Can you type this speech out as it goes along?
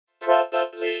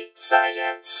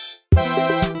Science.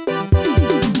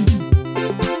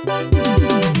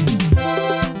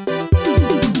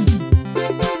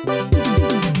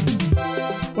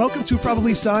 Welcome to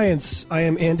Probably Science. I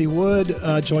am Andy Wood,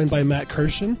 joined by Matt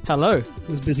Kirshen. Hello.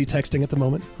 Who's busy texting at the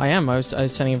moment. I am. I was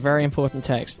sending a very important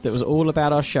text that was all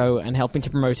about our show and helping to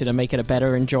promote it and make it a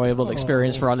better, enjoyable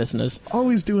experience for our listeners.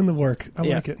 Always doing the work. I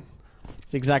like it.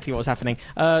 It's exactly what was happening.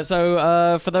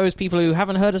 So for those people who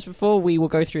haven't heard us before, we will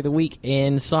go through the week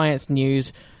in science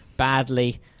news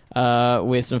badly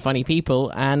with some funny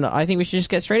people, and I think we should just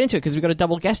get straight into it because we've got a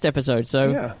double guest episode.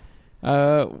 So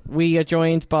we are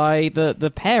joined by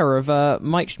the pair of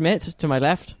Mike Schmidt to my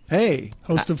left. Hey.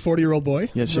 Host of 40-Year-Old Boy.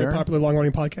 Yes, very sir. Popular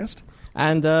long-running podcast.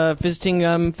 And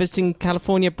visiting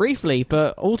California briefly,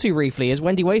 but all too briefly, is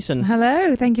Wendy Wason.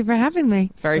 Hello, thank you for having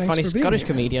me. Very Thanks funny for being Scottish here.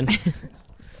 comedian.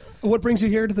 What brings you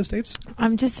here to the States?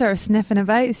 I'm just sort of sniffing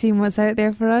about, seeing what's out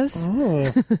there for us, Oh,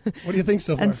 what do you think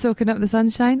so far? and soaking up the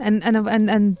sunshine,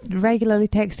 and regularly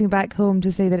texting back home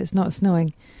to say that it's not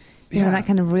snowing. You know, in that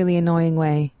kind of really annoying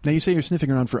way. Now, you say you're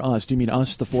sniffing around for us. Do you mean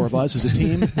us, the four of us, as a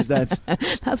team? Is that...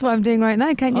 That's what I'm doing right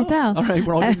now, can't you tell? All right,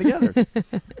 we're all getting together.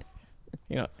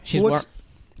 You know, she's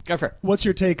go for it. What's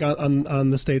your take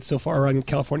on the States so far, or on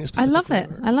California I specifically? love it.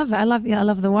 I love it. I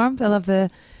love the warmth. I love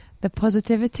the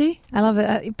positivity. I love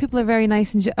it. People are very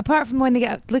nice and apart from when they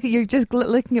get you're just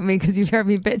looking at me because you've heard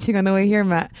me bitching on the way here,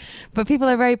 Matt. But people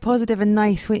are very positive and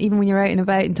nice even when you're out and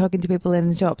about and talking to people in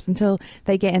the shops until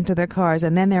they get into their cars,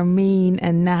 and then they're mean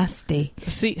and nasty.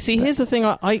 See, here's the thing.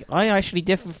 I actually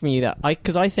differ from you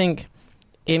because I think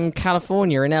in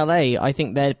California, in LA, I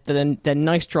think they're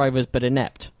nice drivers but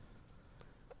inept.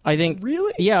 I think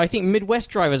Really? Yeah, I think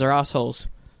Midwest drivers are assholes.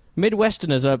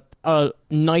 Midwesterners are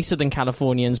nicer than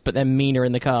Californians, but they're meaner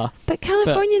in the car. But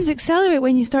Californians accelerate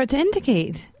when you start to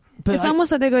indicate. But It's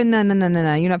almost like they're going, no,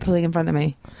 you're not pulling in front of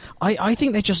me. I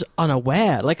think they're just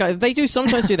unaware. They do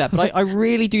sometimes do that, but I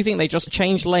really do think they just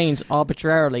change lanes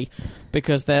arbitrarily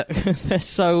because they're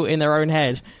so in their own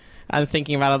head and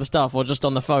thinking about other stuff or just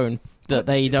on the phone that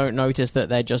they don't notice that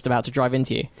they're just about to drive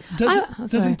into you.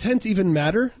 Does intent even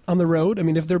matter on the road? I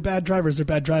mean, if they're bad drivers, they're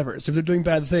bad drivers. If they're doing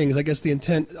bad things, I guess the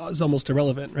intent is almost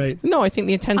irrelevant, right? No, I think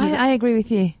the intent is... I agree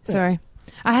with you. Sorry.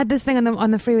 I had this thing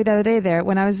on the freeway the other day there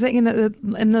when I was sitting in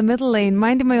the middle lane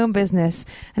minding my own business,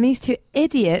 and these two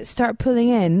idiots start pulling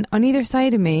in on either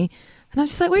side of me, and I'm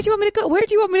just like, where do you want me to go? Where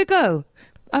do you want me to go?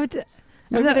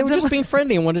 They were just being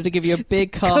friendly and wanted to give you a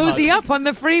big car cozy hug. up on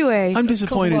the freeway. I'm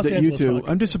disappointed Los that you Angeles two. hug.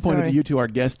 I'm disappointed Sorry. that you two are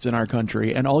guests in our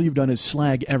country, and all you've done is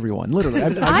slag everyone. Literally,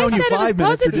 I've I known you said it was 5 minutes. You're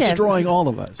positive. destroying all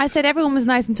of us. I said everyone was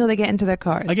nice until they get into their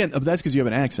cars. Again, that's because you have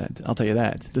an accent. I'll tell you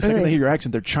that. The second Really? they hear your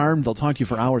accent, they're charmed. They'll talk to you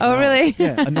for hours. Oh, and hours. really?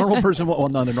 Yeah, a normal person. Well,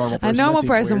 not a normal person. a normal that seems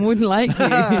person weird. wouldn't like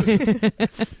you.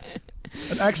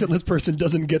 An accentless person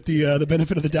doesn't get the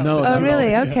benefit of the doubt. No, Oh, not at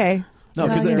really? all. Okay. No,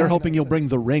 because Well, you they're know. hoping you'll bring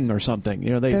the ring or something.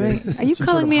 You know, The ring. Are you some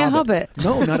calling sort of me a hobbit?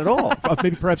 No, not at all.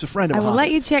 Maybe perhaps a friend of I a will hobbit.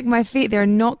 let you check my feet. They're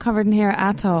not covered in hair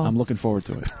at all. I'm looking forward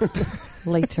to it.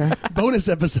 Later. Bonus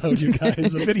episode, you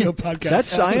guys. A video podcast.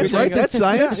 That's science, right? That's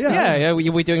science. Yeah,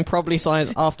 we're doing Probably Science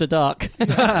After Dark.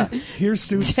 Here's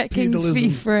Sue's Checking pedalism.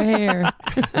 feet for hair.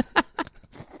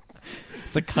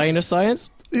 It's a kind of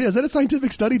science. Yeah, is that a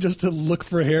scientific study just to look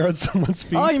for hair on someone's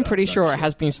feet? I'm pretty sure it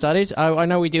has been studied. I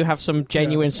know we do have some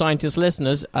genuine scientist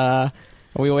listeners.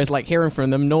 We always like hearing from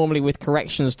them, normally with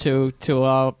corrections to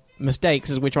our mistakes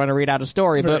as we're trying to read out a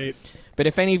story. Right. But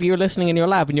if any of you are listening in your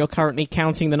lab and you're currently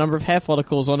counting the number of hair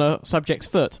follicles on a subject's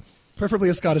foot, Preferably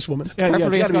a Scottish woman. Yeah,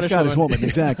 Preferably it's a got to be a Scottish Scottish woman.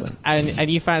 Exactly. and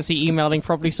you fancy emailing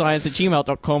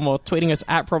probablyscience@gmail.com or tweeting us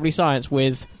at probablyscience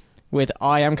with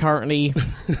I am currently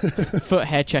foot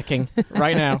hair checking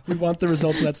right now. We want the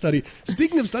results of that study.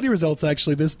 Speaking of study results,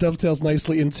 actually, this dovetails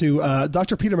nicely into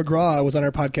Dr. Peter McGraw was on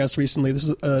our podcast recently. This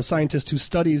is a scientist who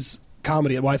studies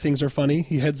comedy and why things are funny.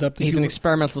 He heads up the He's an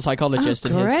experimental psychologist.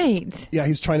 in his Great. Yeah,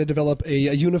 he's trying to develop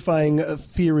a unifying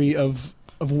theory of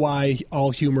why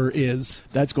all humor is.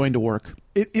 That's going to work.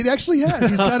 It actually has.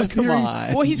 He's got a Come theory.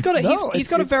 on. Well, he's got a No, he's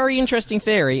got a it's- very interesting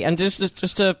theory, and just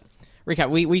to recap,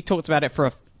 we talked about it for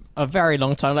a very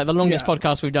long time, like the longest Yeah.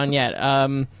 podcast we've done yet.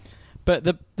 But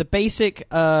the basic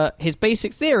his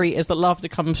basic theory is that laughter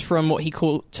comes from what he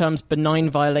terms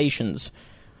benign violations,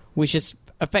 which is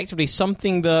effectively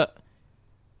something that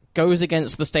goes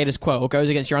against the status quo or goes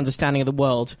against your understanding of the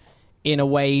world in a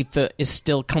way that is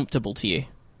still comfortable to you.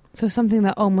 So something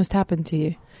that almost happened to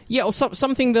you. Yeah, or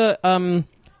something that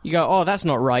you go, oh, that's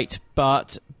not right,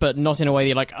 but not in a way that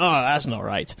you're like, oh, that's not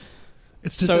right.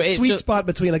 It's just So a it's sweet just- spot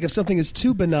between, like, if something is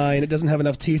too benign, it doesn't have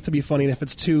enough teeth to be funny, and if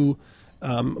it's too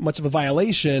much of a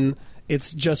violation,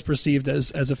 it's just perceived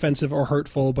as offensive or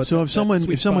hurtful. But So if someone in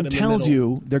the tells middle.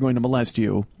 you they're going to molest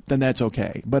you, then that's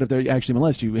okay. But if they actually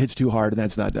molest you, it hits too hard, and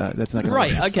that's not going to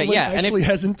Right, work. okay, Someone yeah. And actually if,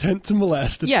 has intent to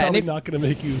molest, it's Yeah, and probably if- not going to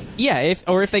make you. yeah, if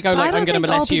they go But I like, don't I'm going to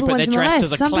think all molest you, people but they're want to dressed molest.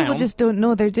 as a Some clown. people just don't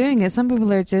know they're doing it. Some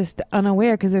people are just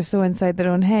unaware because they're so inside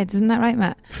their own heads. Isn't that right,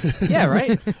 Matt? Yeah,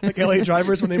 right. Like LA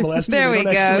drivers when they molest you, There they we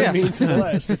don't go. actually Yeah. mean to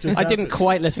molest. It just I didn't happens.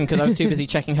 quite listen because I was too busy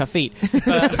checking her feet.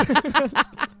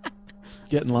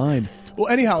 Get in line. Well,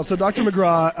 anyhow, so Dr.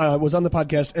 McGraw was on the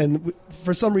podcast, and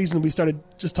for some reason we started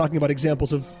just talking about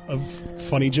examples of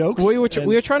funny jokes. we were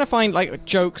and- trying to find like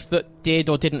jokes that did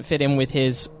or didn't fit in with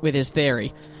his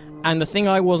theory, and the thing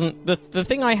the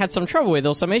thing I had some trouble with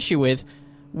or some issue with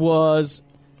was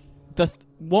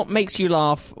what makes you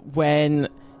laugh when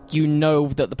you know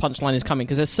that the punchline is coming,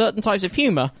 because there's certain types of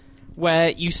humor where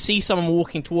you see someone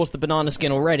walking towards the banana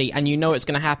skin already and you know it's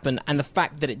going to happen, and the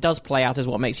fact that it does play out is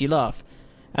what makes you laugh.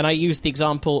 And I used the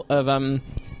example of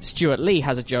Stuart Lee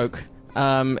has a joke.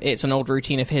 It's an old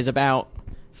routine of his about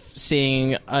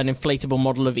seeing an inflatable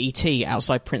model of E.T.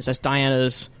 outside Princess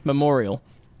Diana's memorial,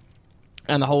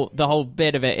 and the whole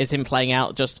bit of it is him playing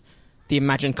out just the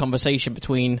imagined conversation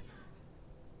between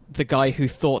the guy who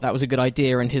thought that was a good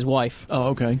idea and his wife. Oh,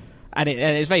 okay. And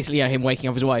it's basically him waking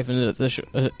up his wife, and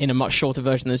in a much shorter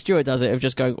version than Stuart does it, of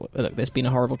just going, look, there's been a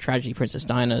horrible tragedy. Princess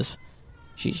Diana's,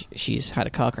 she's had a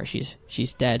car crash.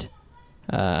 She's dead.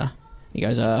 He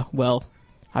goes, well,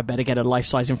 I better get a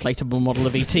life-size inflatable model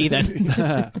of E.T.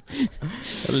 then.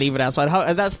 Leave it outside.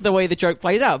 And that's the way the joke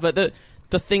plays out. But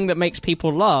the thing that makes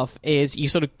people laugh is you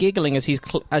sort of giggling as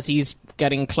he's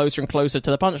getting closer and closer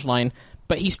to the punchline,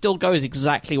 but he still goes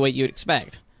exactly what you'd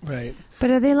expect. Right.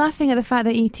 But are they laughing at the fact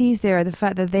that ET's there, or the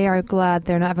fact that they are glad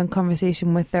they're not having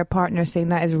conversation with their partner saying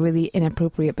that is really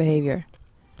inappropriate behaviour?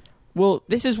 Well,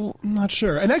 this is... I'm not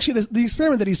sure. And actually, the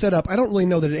experiment that he set up, I don't really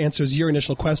know that it answers your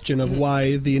initial question of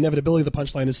why the inevitability of the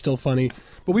punchline is still funny.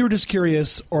 But we were just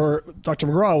curious, or Dr.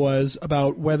 McGraw was,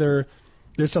 about whether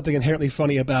there's something inherently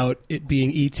funny about it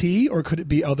being E.T., or could it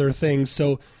be other things?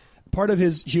 So part of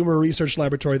his humor research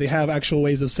laboratory, they have actual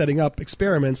ways of setting up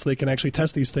experiments so they can actually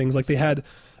test these things. Like they had...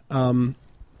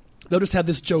 they'll just have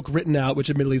this joke written out, which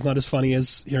admittedly is not as funny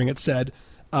as hearing it said,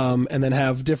 and then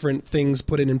have different things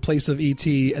put in place of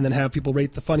E.T., and then have people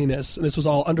rate the funniness. And this was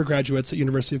all undergraduates at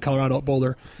University of Colorado at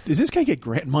Boulder. Does this guy get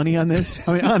grant money on this?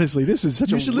 I mean, honestly, this is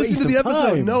such You a should waste listen to the of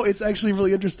episode. time. No, it's actually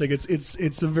really interesting.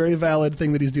 It's a very valid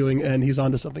thing that he's doing, and he's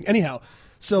onto something. Anyhow,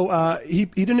 so he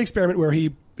did an experiment where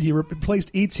he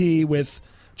replaced E.T. with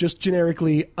just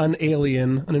generically an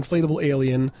inflatable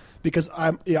alien. Because I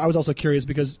was also curious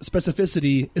because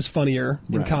specificity is funnier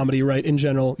in Right. comedy, right? In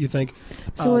general, you think.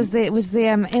 So was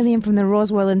the alien from the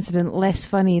Roswell incident less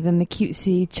funny than the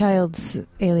cutesy child's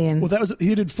alien? Well,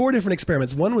 he did 4 different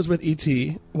experiments. One was with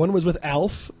E.T., one was with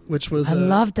Alf, which was I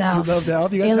loved Alf. You loved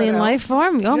Alf. You guys had Alien Alf? life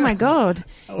form. Oh Yeah. my god,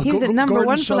 Oh, he was at number Gordon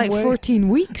 1 for like Shumway. 14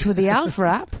 weeks with the Alf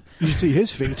rap. You should see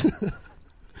his feet.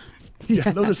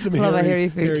 Yeah, those are some Love a hairy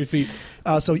hairy feet.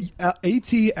 So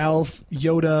A.T., Alf,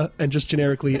 Yoda, and just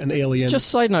generically an alien. Just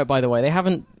side note, by the way, they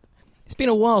haven't... It's been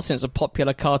a while since a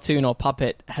popular cartoon or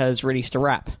puppet has released a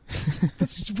rap.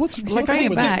 what's bring wrong it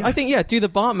with back. I think, yeah, Do the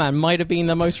Bartman might have been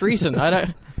the most recent. I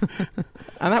don't...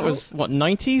 And that was, what,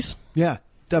 90s? Yeah,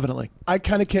 definitely. I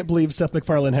kind of can't believe Seth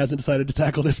MacFarlane hasn't decided to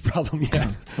tackle this problem yet.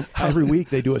 Every week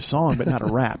they do a song, but not a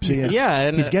rap. See, Yeah,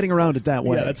 and- he's getting around it that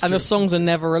way. Yeah, that's And true. the songs are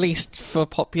never released for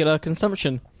popular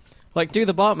consumption. Like, Do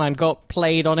the Bartman got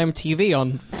played on MTV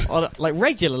on like,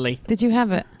 regularly. Did you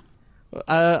have it?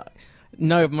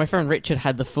 No, my friend Richard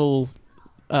had the full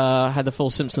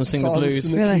Simpsons Sing the Songs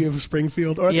Blues. in the Really? key of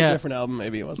Springfield. Or it's Yeah. a different album,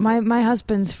 maybe it wasn't. My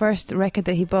husband's first record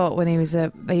that he bought when he was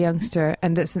a youngster,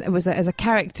 and it was as a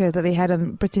character that they had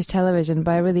on British television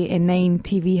by a really inane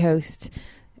TV host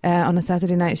on a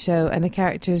Saturday night show, and the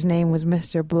character's name was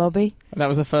Mr. Blobby. That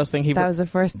was the first thing he That was the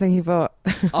first thing he bought.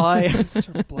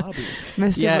 Mr. Blobby.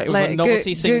 Mr. Yeah, it was a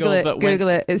novelty single Google it, that Google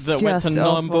went, it. It's that went to just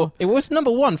number... awful. It was number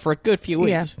 1 for a good few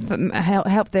Yeah, weeks. but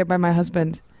helped there by my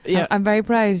husband. Yeah. I'm very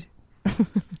proud.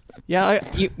 Yeah,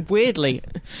 weirdly,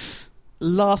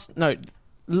 last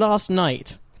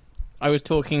night, I was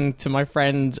talking to my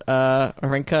friend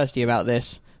Kirsty about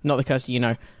this. Not the Kirsty you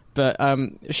know, but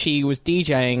she was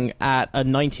DJing at a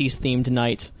 90s themed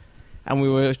night, and we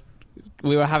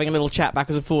were having a little chat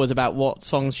backwards and forwards about what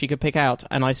songs she could pick out,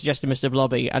 and I suggested Mr.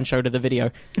 Blobby and showed her the video.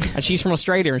 And she's from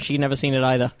Australia, and she'd never seen it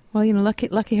either. Well,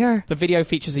 lucky her. The video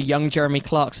features a young Jeremy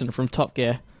Clarkson from Top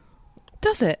Gear.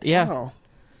 Does it? Yeah. Wow.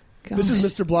 This is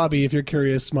Mr. Blobby, if you're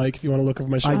curious, Mike, if you want to look over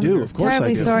my shoulder. I do, of course.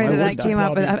 Terribly I do. sorry I that would that came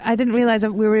up, but Blobby. I didn't realize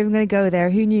that we were even going to go there.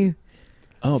 Who knew?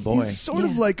 Oh boy. He's sort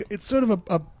of like, it's sort of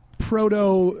a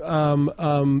proto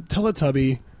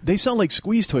Teletubby. They sell like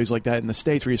squeeze toys like that in the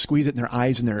States, where you squeeze it in their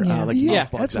eyes and their like Yeah,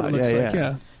 mouth pops that's what out. it looks like.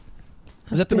 Yeah.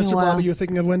 Is that the been a Mr. while. Blobby you're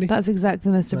thinking of, Wendy? That's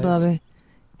exactly Mr. Nice. Blobby.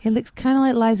 He looks kind of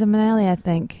like Liza Minnelli, I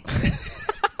think.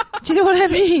 Do you know what I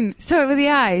mean? Sorry, with the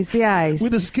eyes.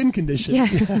 With a skin condition.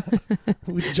 Yeah.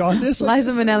 With jaundice. I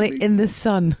Liza guess, Minnelli that would be- in the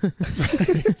sun.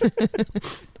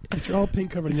 If you're all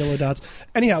pink covered in yellow dots.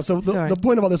 Anyhow, so Sorry. the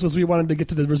point about this was we wanted to get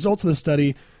to the results of the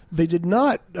study. They did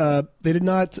not.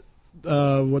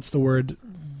 What's the word?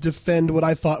 Defend what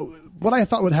I thought. What I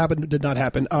thought would happen did not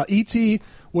happen. E.T.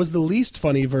 was the least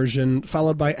funny version,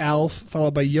 followed by Alf,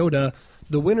 followed by Yoda.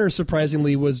 The winner,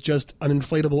 surprisingly, was just an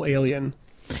inflatable alien.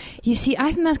 You see,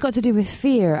 I think that's got to do with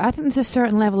fear. I think there's a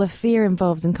certain level of fear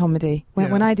involved in comedy.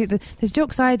 When I do there's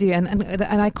jokes I do, and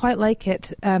I quite like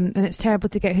it, and it's terrible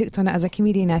to get hooked on it as a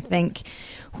comedian, I think,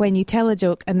 when you tell a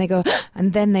joke and they go,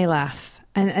 and then they laugh.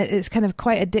 And it's kind of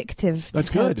quite addictive That's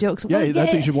to tell good. jokes. Yeah, Well,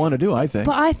 that's what you should want to do, I think.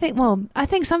 But I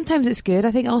think sometimes it's good.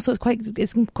 I think also it's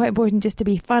quite important just to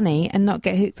be funny and not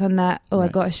get hooked on that. Oh, I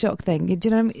Right. got a shock thing. Do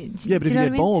you know what I mean? Yeah, but if you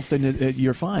get both, then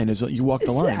you're fine. You walk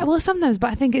the line. Well, sometimes,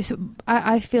 but I think it's.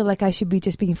 I feel like I should be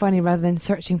just being funny rather than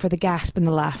searching for the gasp and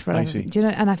the laugh. I see. Do you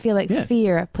know? And I feel like Yeah.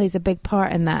 fear plays a big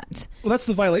part in that. Well, that's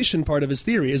the violation part of his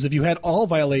theory. Is if you had all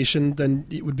violation, then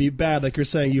it would be bad. Like you're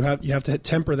saying, you have to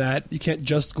temper that. You can't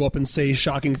just go up and say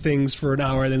shocking things for an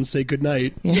hour and then say good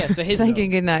night. Yeah, so his Thank you.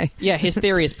 Good night. yeah, his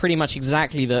theory is pretty much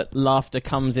exactly that laughter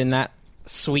comes in that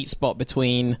sweet spot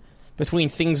between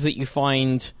things that you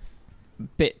find a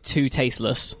bit too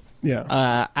tasteless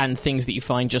Yeah. and things that you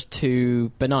find just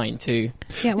too benign, too.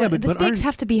 Yeah. Well, but the stakes aren't-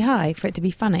 have to be high for it to be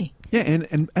funny. Yeah,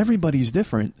 and everybody's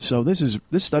different, so this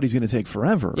study's going to take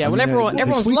forever. Yeah, I well, mean, the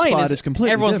everyone's sweet line spot is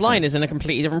completely everyone's different. line is in a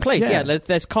completely different place. Yeah. Yeah,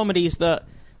 there's comedy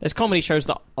shows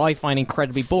that I find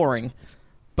incredibly boring,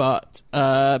 but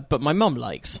my mum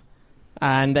likes,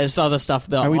 and there's other stuff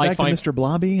that Are we I back find. to Mr.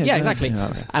 Blobby? Yeah, exactly. Yeah,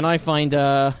 okay. And I find,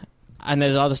 and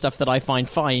there's other stuff that I find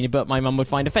fine, but my mum would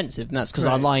find offensive, and that's because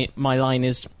Right. my line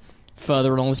is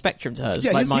further along the spectrum to hers.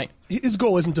 Yeah, Like his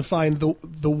goal isn't to find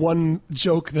the one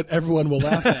joke that everyone will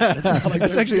laugh at. It's not like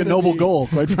That's there's actually a gonna noble be- goal,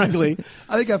 quite frankly.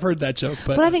 I think I've heard that joke,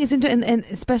 but But I think it's interesting, and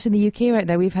especially in the UK right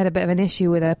now, we've had a bit of an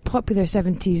issue with a popular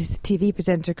 70s TV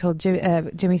presenter called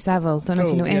Jimmy Savile. Don't know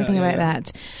if you know anything about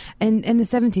that. And in the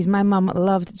 70s, my mum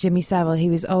loved Jimmy Savile. He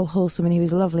was all wholesome and he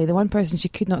was lovely. The one person she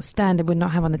could not stand and would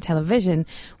not have on the television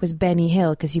was Benny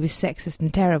Hill because he was sexist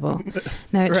and terrible.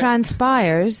 Now, it Right.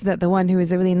 transpires that the one who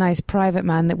was a really nice private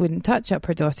man that wouldn't touch up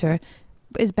her daughter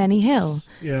is Benny Hill.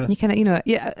 yeah. You kind of,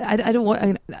 I don't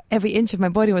want every inch of my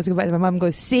body wants to go back to my mum and go,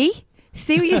 see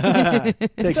what you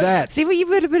Take that. see what you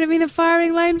would have been in a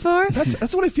firing line for.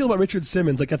 That's what I feel about Richard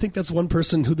Simmons. Like I think that's one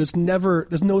person who there's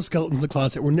no skeletons in the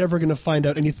closet. We're never going to find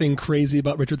out anything crazy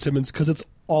about Richard Simmons because it's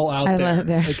all out All there. out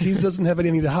there. Like he doesn't have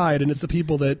anything to hide, and it's the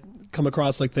people that come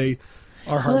across like they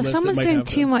are Well, harmless. if someone's that might doing have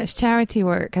too them. much charity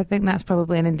work, I think that's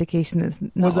probably an indication that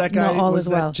Was that guy? not all was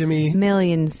as that well. Jimmy?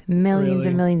 Millions Really? and millions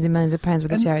and millions of pounds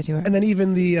worth of charity work. And then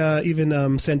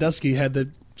even Sandusky had the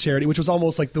charity, which was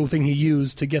almost like the thing he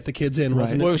used to get the kids in,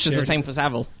 wasn't well, it it? was just the Charity. same for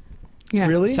Savile. Yeah.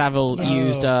 Really? Savile Oh.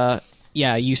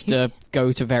 used to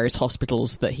go to various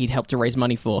hospitals that he'd helped to raise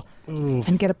money for. Ooh.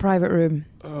 And get a private room.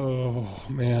 Oh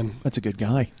man. That's a good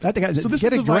guy. That the guy. So this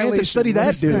get is a the grant and violation. study What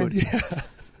that is that? dude. Yeah.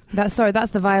 That's the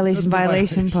That's violation the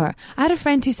violation violation. part. I had a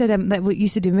friend who said that we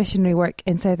used to do missionary work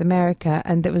in South America,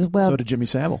 and it was So did Jimmy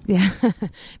Savile. yeah,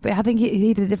 but I think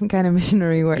he did a different kind of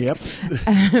missionary work. Yep.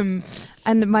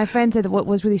 And my friend said that what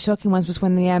was really shocking was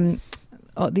when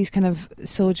these kind of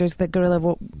soldiers, the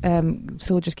guerrilla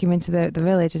soldiers, came into the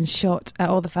village and shot at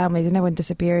all the families, and everyone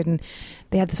disappeared. And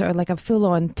they had sort of like a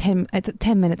full-on 10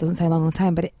 minutes doesn't sound a long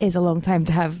time, but it is a long time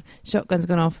to have shotguns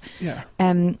going off. Yeah.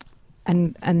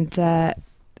 And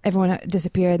everyone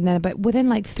disappeared, and then within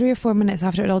like 3 or 4 minutes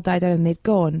after it all died down and they'd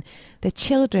gone, the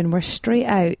children were straight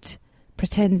out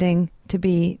pretending to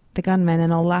be the gunmen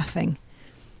and all laughing.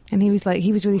 And he was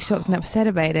really shocked and upset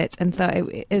about it, and thought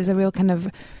it was a real kind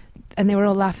of, and they were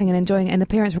all laughing and enjoying it, and the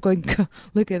parents were going,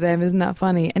 "Look at them, isn't that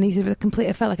funny?" And he said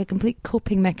it felt like a complete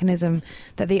coping mechanism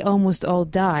that they almost all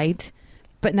died,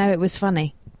 but now it was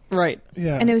funny. Right.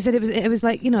 Yeah. And it was like, 3 Hey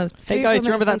or 4 guys, do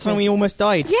you remember minutes that time later. we almost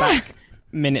died Yeah. back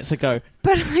minutes ago?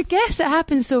 But I guess it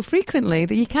happens so frequently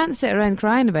that you can't sit around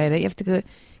crying about it. You have to go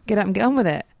get up and get on with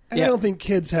it. And Yeah. I don't think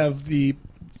kids have the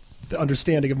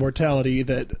understanding of mortality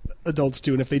that adults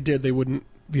do, and if they did, they wouldn't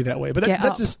be that way. But Get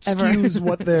that up, just ever. skews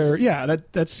what their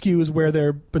that skews where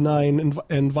their benign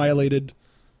and violated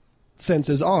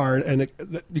senses are, and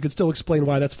you could still explain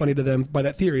why that's funny to them by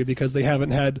that theory, because they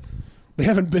haven't had they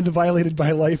haven't been violated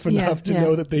by life enough to yeah.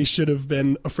 know that they should have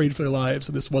been afraid for their lives,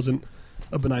 and this wasn't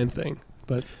a benign thing.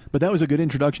 But that was a good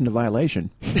introduction to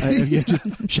violation. You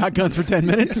just shotguns for 10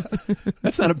 minutes.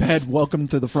 That's not a bad welcome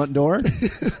to the front door.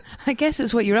 I guess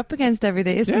it's what you're up against every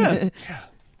day, isn't it?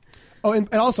 Oh,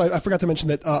 and also I forgot to mention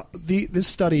that this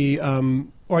study,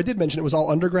 or I did mention it was all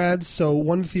undergrads. So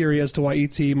one theory as to why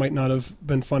E.T. might not have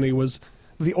been funny was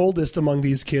the oldest among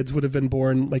these kids would have been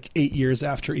born like 8 years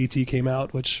after E.T. came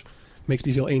out, which makes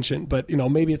me feel ancient. But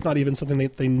maybe it's not even something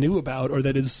that they knew about or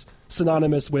that is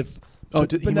synonymous with. He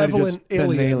might have just been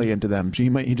an alien to them.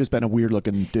 He just been a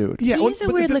weird-looking dude. Yeah, he is a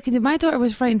weird-looking dude. My daughter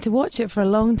was frightened to watch it for a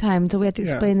long time until we had to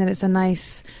explain that it's a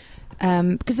nice...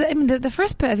 Because the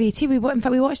first bit of E.T. we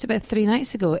watched about 3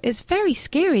 nights ago. It's very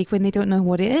scary when they don't know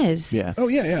what it is. Yeah. Oh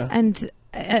yeah. And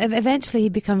eventually he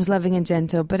becomes loving and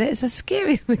gentle, but it's a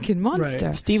scary-looking monster.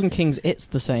 Right. Stephen King's It's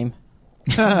the same.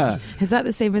 Is that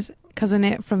the same as Cousin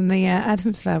It from the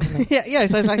Addams Family? Yeah,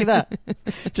 it's exactly that.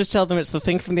 Just tell them it's the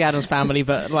thing from the Addams Family,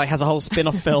 but like has a whole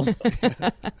spin-off film.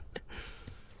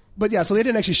 But yeah, so they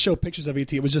didn't actually show pictures of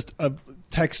E.T. It was just a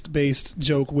text-based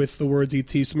joke with the words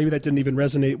E.T. So maybe that didn't even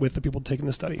resonate with the people taking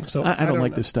the study. So I don't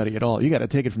like this study at all. You got to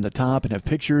take it from the top and have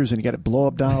pictures, and you got to blow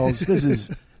up dolls. This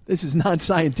is not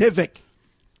scientific.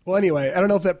 Well, anyway, I don't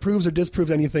know if that proves or disproves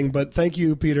anything, but thank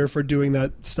you, Peter, for doing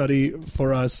that study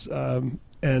for us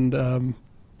and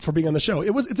for being on the show.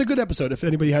 It's a good episode. If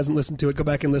anybody hasn't listened to it, go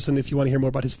back and listen if you want to hear more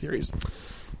about his theories.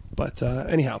 But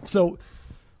anyhow, so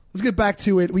let's get back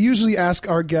to it. We usually ask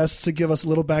our guests to give us a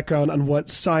little background on what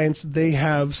science they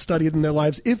have studied in their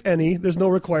lives, if any. There's no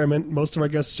requirement. Most of our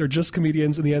guests are just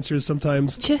comedians, and the answer is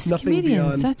sometimes just nothing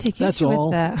comedians. beyond. I take That's issue all.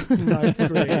 with that. Ninth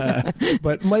grade.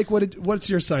 But Mike, what's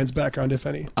your science background, if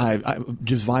any? I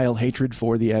just vile hatred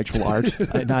for the actual art.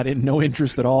 No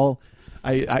interest at all.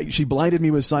 She blinded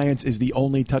me with science is the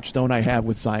only touchstone I have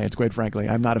with science, quite frankly.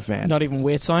 I'm not a fan. Not even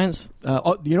weird science? You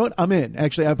know what? I'm in.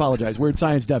 Actually, I apologize. Weird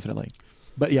science, definitely.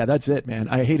 But yeah, that's it, man.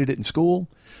 I hated it in school.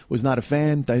 Was not a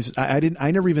fan.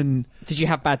 I never even. Did you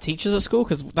have bad teachers at school?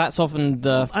 Because that's often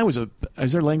the.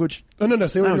 Is there language? Oh no.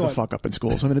 Say what I you was want. a fuck up in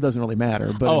school, so I mean it doesn't really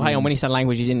matter. But hang on. When you said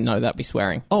language, you didn't know that'd be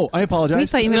swearing. Oh, I apologize. We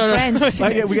thought you meant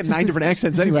French. Yeah, we got 9 different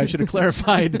accents anyway. I should have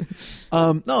clarified.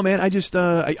 No, man. I just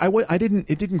I didn't.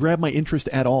 It didn't grab my interest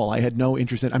at all. I had no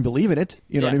interest in. I believe in it.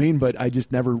 You know what I mean? But I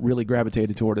just never really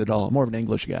gravitated toward it at all. I'm more of an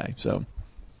English guy. So.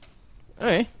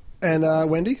 Okay. And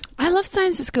Wendy? I loved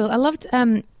science at school. I loved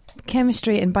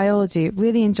chemistry and biology.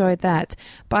 Really enjoyed that.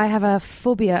 But I have a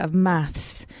phobia of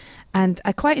maths. And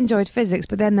I quite enjoyed physics,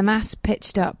 but then the maths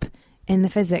pitched up in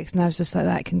the physics, and I was just like,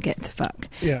 that can get to fuck.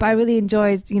 Yeah. But I really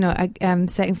enjoyed,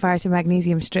 setting fire to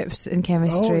magnesium strips in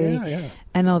chemistry. Oh, yeah.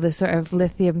 And all the sort of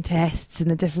lithium tests and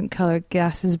the different coloured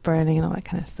gases burning and all that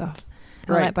kind of stuff.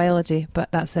 I like biology,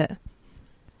 but that's it.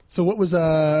 So what was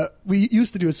we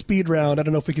used to do a speed round. I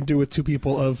don't know if we can do with 2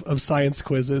 people of science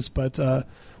quizzes, but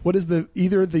what is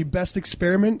either the best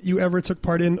experiment you ever took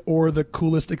part in or the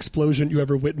coolest explosion you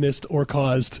ever witnessed or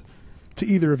caused to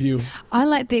either of you? I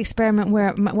liked the experiment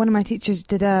where one of my teachers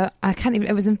did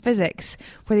it was in physics,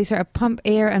 where they sort of pump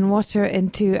air and water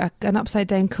into an upside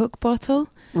down Coke bottle.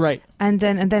 Right. And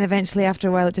then eventually after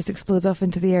a while it just explodes off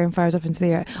into the air and fires off into the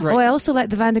air. Right. Oh, I also liked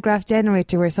the Van de Graaff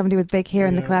generator where somebody with big hair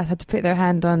in the class had to put their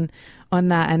hand on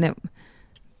that, and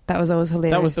that was always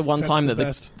hilarious. That was the one That's time the that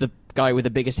best. the guy with the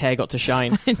biggest hair got to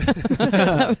shine.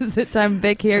 That was the time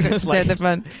big hair got to stay at the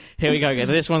front. Here we go again.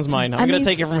 This one's mine. I'm going to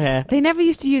take it from here. They never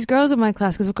used to use girls in my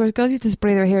class because, of course, girls used to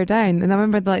spray their hair down. And I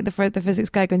remember the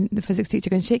physics teacher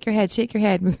going, shake your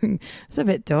head. That's a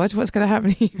bit dodge. What's going to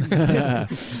happen here?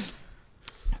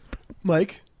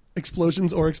 Mike,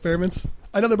 explosions or experiments?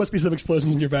 I know there must be some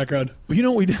explosions in your background. Well, you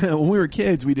know, when we were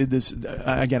kids, we did this.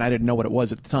 Again, I didn't know what it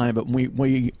was at the time, but we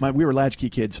were latchkey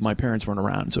kids. So my parents weren't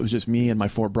around, so it was just me and my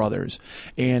 4 brothers.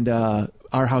 And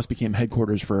our house became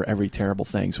headquarters for every terrible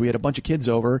thing. So we had a bunch of kids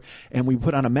over, and we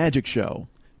put on a magic show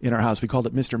in our house. We called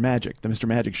it Mr. Magic, the Mr.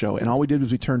 Magic Show. And all we did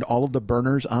was we turned all of the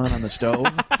burners on the stove.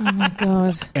 Oh, my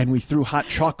God. And we threw hot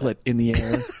chocolate in the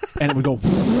air, and it would go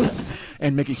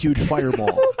and make a huge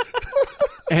fireball.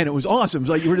 And it was awesome. It was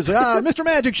like you were just like, Mr.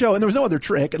 Magic Show. And there was no other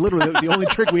trick. Literally, the only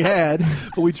trick we had.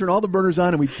 But we'd turn all the burners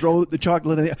on and we'd throw the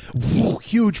chocolate in the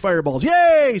huge fireballs.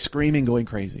 Yay! Screaming, going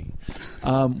crazy.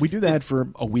 We do that for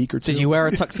a week or 2. Did you wear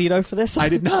a tuxedo for this? I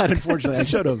did not, unfortunately. I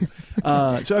should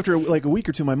have. So after like a week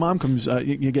or 2, my mom comes.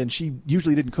 Again, she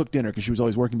usually didn't cook dinner because she was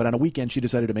always working. But on a weekend, she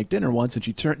decided to make dinner once, and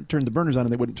she turned the burners on,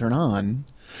 and they wouldn't turn on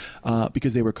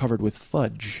because they were covered with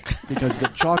fudge because the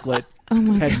chocolate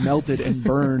had melted and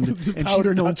burned. And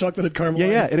Powdered hot chocolate had caramelized.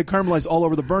 Yeah, it had caramelized all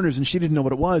over the burners, and she didn't know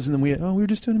what it was. And then we were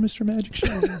just doing a Mr. Magic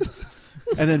Show.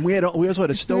 And then we also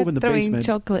had a stove in the throwing basement.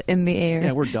 chocolate in the air.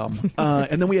 Yeah, we're dumb.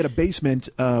 And then we had a basement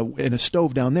and a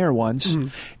stove down there once,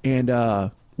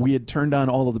 and we had turned on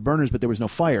all of the burners, but there was no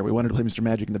fire. We wanted to play Mr.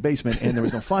 Magic in the basement, and there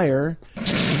was no fire,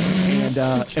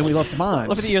 and we left them on. I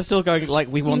love that you're still going like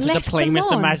we wanted to left play them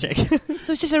Mr. on. Magic.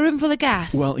 So it's just a room full of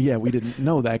gas. Well, yeah, we didn't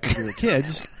know that because we were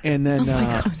kids. And then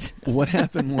what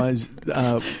happened was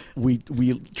we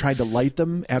tried to light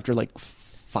them after like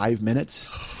 5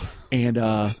 minutes, and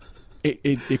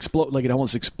it exploded. Like it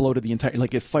almost exploded the entire.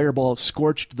 Like a fireball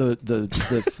scorched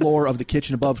the floor of the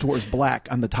kitchen above towards black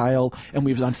on the tile, and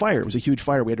we was on fire. It was a huge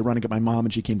fire. We had to run and get my mom,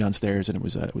 and she came downstairs, and it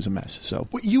was a mess. So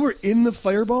Wait, you were in the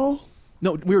fireball?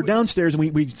 no, we were downstairs,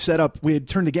 and we set up. We had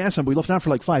turned the gas on, but we left it on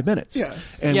for like 5 minutes. Yeah.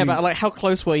 and yeah, we- but like, how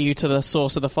close were you to the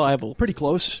source of the fireball? pretty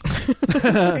close.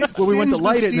 It Well, we went to singed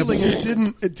light the it and ceiling.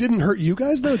 And it didn't hurt you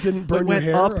guys though. It didn't burn It went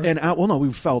your hair. up and out. Well, no,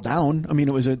 we fell down. I mean,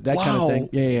 it was that kind of thing.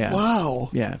 Yeah. Wow.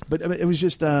 Yeah, but I mean, it was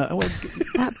just. Well,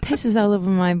 That pisses all over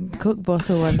my Coke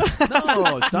bottle one.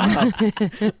 no, stop.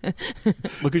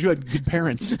 Because you had good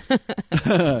parents.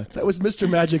 That was Mr.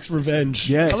 Magic's revenge.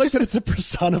 Yes. I like that it's a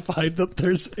personified. That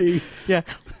there's a. Yeah.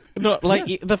 Not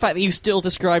like the fact that you still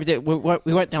described it. We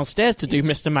went downstairs to do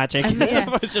Mr. Magic.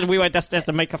 Yeah. We went downstairs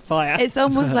to make a fire. It's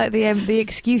almost like the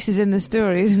excuses in the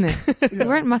story, isn't it? We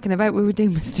weren't mucking about. We were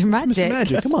doing Mr. Magic. Mr.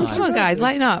 Magic, come on. Come on, guys,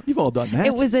 lighten up. You've all done that.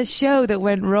 It was a show that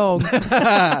went wrong.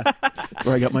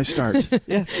 where I got my start.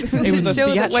 Yeah. It's It was a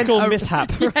show that went theatrical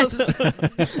mishap. Yes.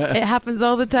 It happens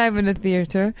all the time in a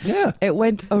theatre. Yeah. It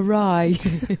went awry.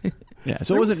 Yeah.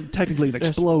 So it wasn't technically an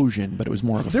explosion, but it was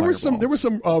more of a There fireball. were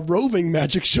some roving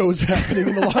magic shows happening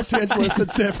in the Los Angeles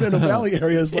and San Fernando Valley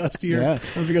areas last year. Yeah. I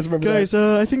don't know if you guys remember Guys,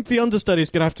 that. I think the understudy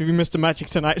is going to have to be Mr. Magic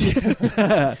tonight.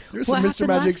 There's some What Mr. happened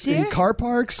Magics last year? in car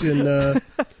parks and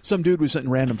Some dude was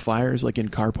setting random fires, like in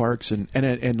car parks,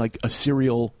 and like a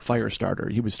serial fire starter.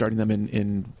 He was starting them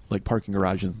in like parking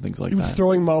garages and things like he was that.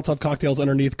 throwing Molotov cocktails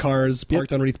underneath cars Yep.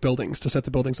 parked underneath buildings to set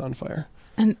the buildings on fire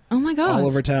And oh my god, all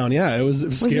over town. Yeah, it was a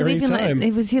was he scary leaving?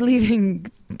 time. Was he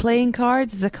leaving playing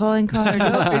cards as a calling card?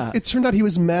 It turned out he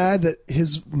was mad that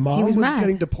his mom was was mad.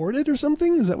 getting deported or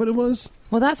something. Is that what it was?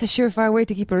 Well, that's a surefire way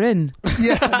to keep her in.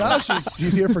 Yeah, now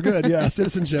she's here for good. Yeah,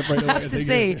 citizenship right away. I have to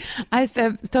say, I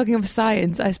spent talking of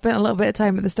science. I spent a little bit of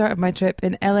time at the start of my trip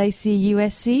in LAC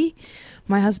USC.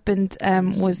 My husband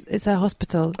it's a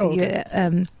hospital. Oh,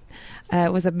 okay.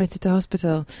 Was admitted to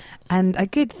hospital, and a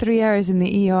good 3 hours in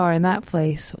the ER in that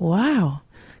place. Wow,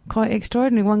 quite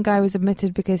extraordinary. One guy was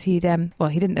admitted because he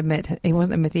wasn't admitted.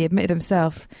 He admitted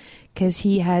himself because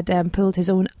he had pulled his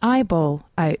own eyeball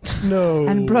out No,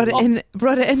 and brought it in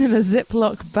a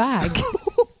Ziploc bag.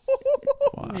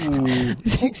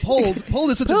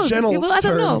 Pulled is such a Pulled. gentle Well, I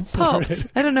don't know. term for Popped. it.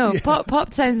 I don't know. Yeah.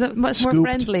 Pop sounds much more Scooped.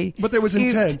 friendly. But there was Scooped.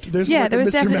 intent. There's Yeah, like there a was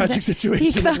Mr. definitely Magic intent. situation.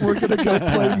 He thought- We're going to go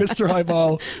play Mr.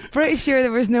 Highball. Pretty sure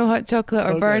there was no hot chocolate or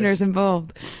Okay. burners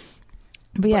involved.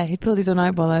 But yeah, he pulled his own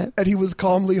eyeball out. And he was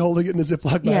calmly holding it in a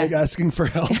Ziploc bag Yeah. asking for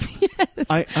help.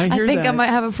 I I hear think that. I might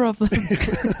have a problem.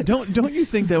 Don't you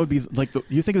think that would be like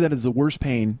you think of that as the worst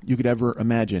pain you could ever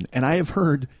imagine? And I have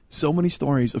heard so many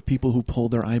stories of people who pull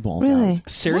their eyeballs Really? out.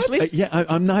 Seriously? Yeah,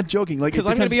 I'm not joking. Like, Because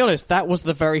I'm going to be honest, that was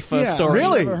the very first Yeah, story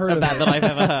really? Never heard of of that I've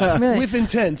ever heard. Really? With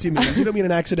intent, you mean? You don't mean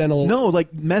an accidental. No,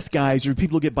 like meth guys or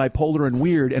people who get bipolar and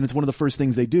weird, and it's one of the first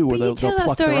things they do, where But you they'll tell that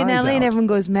pluck story their in eyes LA and out. everyone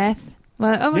goes meth.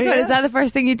 Well, oh my Yeah, god, yeah. is that the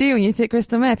first thing you do when you take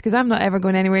crystal meth? Because I'm not ever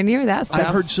going anywhere near that stuff. I've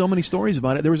heard so many stories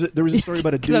about it. There was a story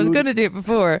about a Because I was dude. going to do it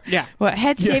before. Yeah. What,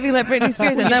 head shaving like Britney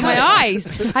Spears? And now my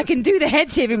eyes. I can do the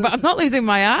head shaving, but I'm not losing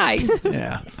my eyes.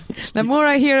 Yeah, The more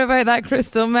I hear about that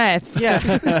crystal meth. Yeah.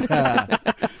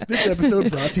 This episode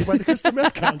brought to you by the Crystal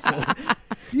Meth Council.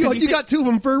 You got two of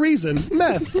them for a reason.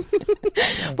 Meth.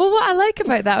 Well, what I like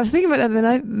about that, I was thinking about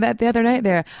that the other night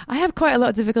there. I have quite a lot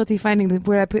of difficulty finding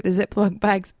where I put the Ziploc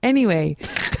bags anyway.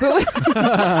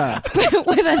 But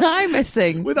with an eye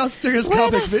missing. Without Where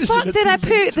stereoscopic the vision. fuck it did I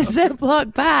seems put the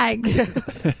Ziploc bags?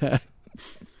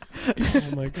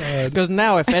 Oh my god. Because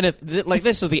now, if anything, like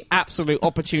this is the absolute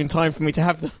opportune time for me to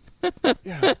have them.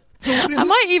 Yeah. So I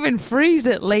might even freeze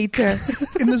it later.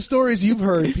 in the stories you've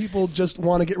heard, people just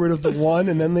want to get rid of the one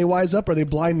and then they wise up, or they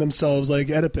blind themselves like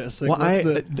Oedipus. Like,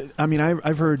 well, what's I mean,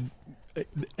 I've heard.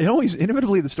 It always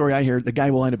inevitably the story I hear, the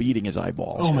guy will end up eating his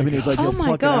eyeball. Oh my I mean, it's like Oh he'll my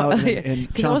pluck it out god! and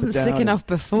Because I chomp wasn't it down sick and- enough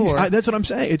before. That's what I'm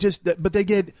saying. It just, but they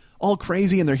get all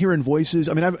crazy and they're hearing voices.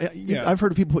 I mean, I've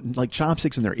heard of people putting like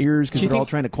chopsticks in their ears because Do you they're all think-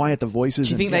 trying to quiet the voices.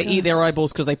 Do you think and- they eat their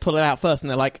eyeballs because they pull it out first and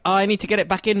they're like, oh, I need to get it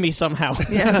back in me somehow?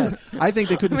 yeah. I think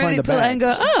they couldn't Really find the pull it bags. and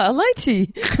go, oh, a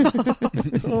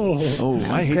lychee. oh.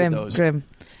 Oh, I hated grim, those. Grim.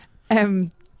 Yeah,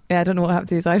 I don't know what happened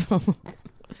to his iPhone.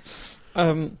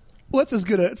 Well, that's as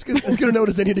good a note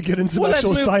as any to get into Well,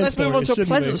 actual science let's move on stories, to a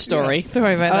pleasant shouldn't we? story.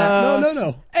 Sorry about that.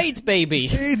 No. AIDS baby.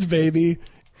 AIDS baby.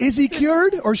 Is he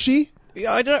cured or she?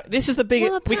 I don't. This is the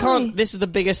biggest. Well, we apparently- can't. This is the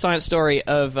biggest science story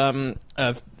of.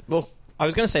 Well, I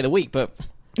was going to say the week, but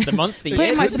the month, the Pretty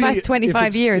year. much Could the be past 25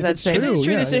 if years, I'd it's say. true. It's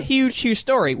true. Yeah, This is a huge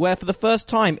story where, for the first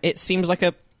time, it seems like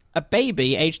a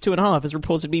baby aged 2.5 has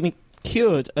reported being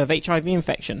cured of HIV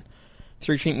infection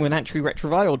through treatment with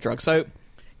antiretroviral drugs. So,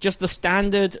 just the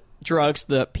standard drugs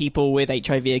that people with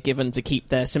HIV are given to keep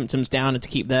their symptoms down and to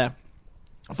keep their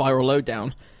viral load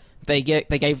down. They gave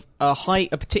a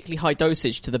particularly high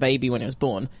dosage to the baby when it was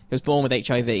born. It was born with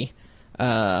HIV.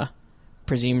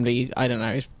 Presumably, I don't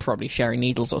know, he's probably sharing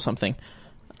needles or something.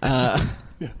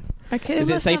 Okay, Is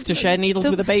it must safe have- to share needles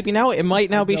with a baby now? It might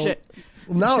now be.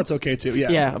 Well, now it's okay too. Yeah.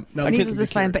 Yeah. Now Because- Needles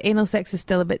is fine, but anal sex is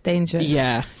still a bit dangerous.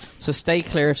 Yeah. So stay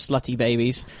clear of slutty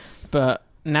babies. But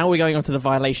now we're going on to the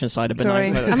violation side of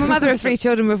Sorry. benign. I'm a mother of 3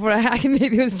 children before I can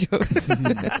make those jokes. As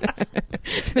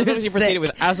long as you proceed it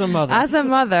with as a mother. As a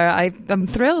mother, I'm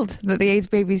thrilled that the AIDS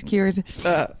baby's cured.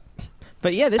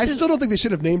 But yeah, this I is. still don't think they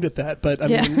should have named it that, but I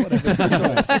Yeah. mean, whatever. It's their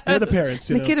choice. They're the parents.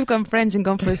 You They know? could have gone French and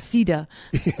gone for CEDA.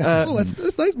 Oh,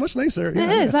 that's nice, much nicer. It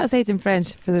is. That's AIDS in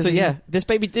French. For So yeah, this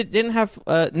baby didn't have,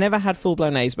 never had full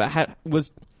blown AIDS, but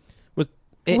was.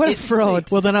 What a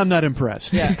fraud. Well, then I'm not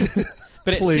impressed. Yeah,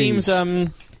 but it Please.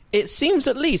 seems it seems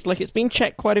at least like it's been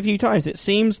checked quite a few times. It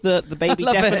seems that the baby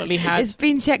Love definitely it. had. It's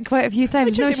been checked quite a few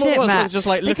times. No Which is what it shit, was. It Matt. was just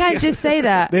like, they look- can't just say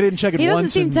that. They didn't check it He doesn't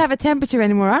once. seem and- to have a temperature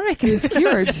anymore. I reckon he's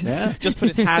cured. Yeah. Just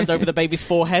put his hand over the baby's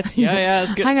forehead. Yeah,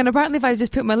 that's good. Hang on. Apparently, if I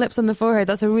just put my lips on the forehead,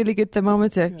 that's a really good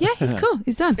thermometer. Yeah, he's cool.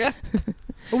 He's done. Yeah.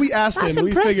 Well, we asked That's him.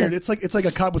 We impressive. figured it's like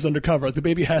a cop was undercover. The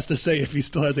baby has to say if he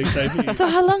still has HIV. So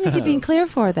how long has he been clear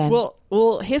for then?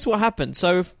 Well, here's what happened.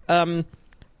 So,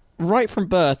 right from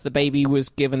birth, the baby was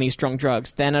given these strong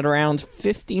drugs. Then, at around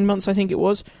 15 months, I think it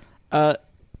was,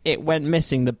 it went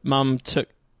missing. The mum took.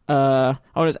 It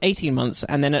was 18 months,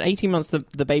 and then at 18 months,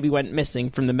 the baby went missing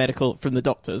from the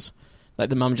doctors. Like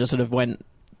the mum just sort of went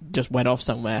off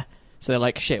somewhere. So they're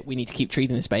like, "Shit, we need to keep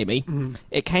treating this baby." Mhm.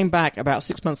 It came back about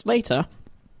 6 months later.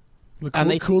 Look, And cool,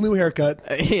 they- cool new haircut.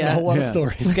 Yeah. A whole lot of Yeah.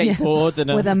 stories. Skateboard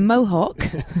and with a mohawk.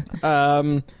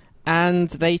 and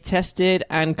they tested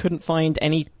and couldn't find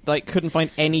any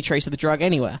trace of the drug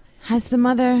anywhere. Has the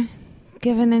mother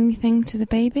given anything to the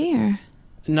baby, or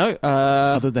No.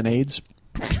 Other than AIDS.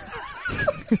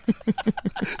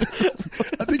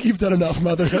 I think you've done enough,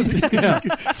 Mother.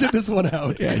 Sit this one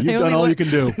out. Yeah, I you've only done all want- you can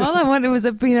do. all I wanted was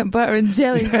a peanut butter and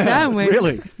jelly sandwich.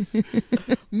 Really?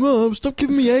 Mom, stop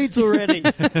giving me AIDS already.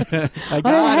 I got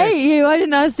I it. hate you. I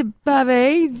didn't ask to have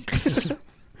AIDS.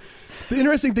 The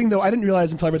interesting thing, though, I didn't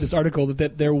realize until I read this article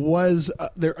that there was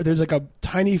there's like a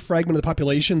tiny fragment of the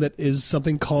population that is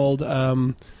something called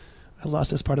I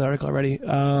lost this part of the article already.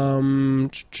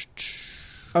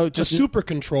 A super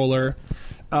controller,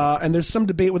 and there's some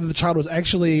debate whether the child was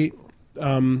actually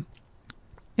Immune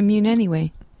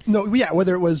anyway.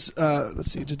 whether it was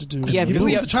let's see. Yeah, because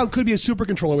the child could be a super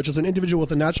controller, which is an individual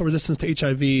with a natural resistance to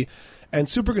HIV. And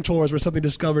super controllers were something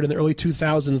discovered in the early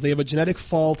 2000s. They have a genetic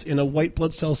fault in a white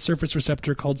blood cell surface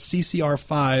receptor called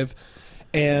CCR5.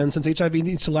 And since HIV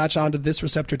needs to latch onto this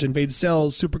receptor to invade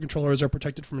cells, super controllers are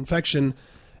protected from infection.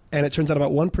 And it turns out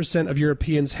about 1% of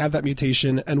Europeans have that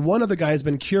mutation. And one other guy has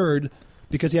been cured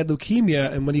because he had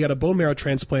leukemia. And when he got a bone marrow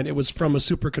transplant, it was from a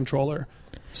super controller.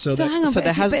 So hang on, so but,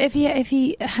 there if, has- but if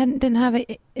he didn't have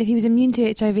it, if he was immune to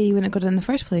HIV, he wouldn't have got it in the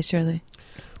first place, surely.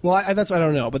 well, that's what I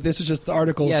don't know. But this is just the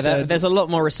article said. There's a lot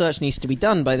more research needs to be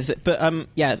done by this. But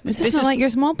Is this not like your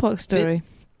smallpox story?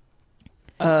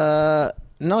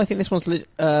 No, I think this one's.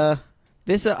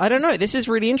 This I don't know. This is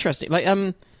really interesting. Like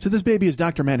So this baby is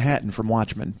Dr. Manhattan from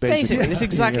Watchmen, basically. basically, it's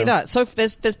exactly There you go. that. So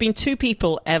there's been 2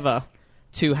 people ever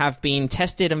to have been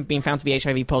tested and been found to be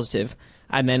HIV positive,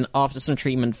 and then after some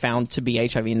treatment found to be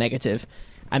HIV negative,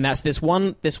 and that's this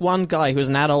one guy who was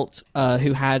an adult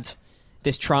who had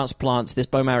this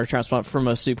bone marrow transplant from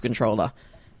a super controller,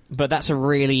 but that's a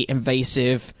really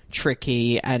invasive,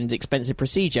 tricky, and expensive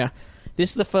procedure. This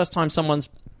is the first time someone's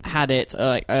had it.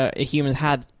 A human's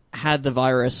had the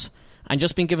virus and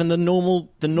just been given the normal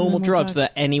drugs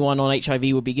that anyone on HIV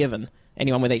would be given.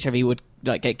 Anyone with HIV would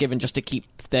get given just to keep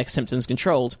their symptoms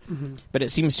controlled. Mm-hmm. But it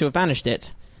seems to have banished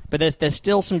it. But there's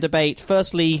still some debate.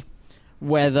 Firstly,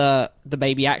 whether the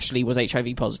baby actually was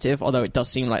HIV positive, although it does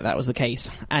seem like that was the case,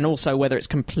 and also whether it's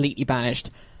completely banished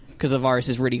because the virus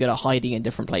is really good at hiding in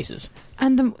different places.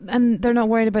 And they're not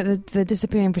worried about the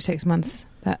disappearing for 6 months.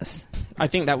 I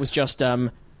think that was just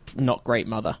not great,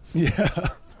 mother. Yeah.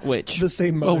 which The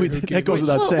same mother. Well, who that gave goes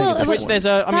away- without saying. well, which there's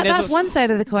a. I mean, that's there's a, one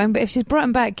side of the coin, but if she's brought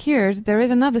him back cured, there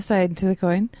is another side to the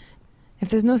coin. If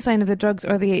there's no sign of the drugs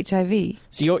or the HIV.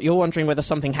 So you're wondering whether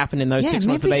something happened in those 6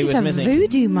 months the maybe baby she's was a missing.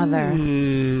 voodoo mother.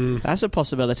 Hmm. That's a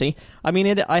possibility. I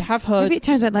mean, I have heard. Maybe it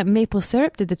turns out like maple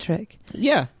syrup did the trick.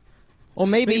 Yeah. Or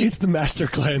maybe Maybe it's the master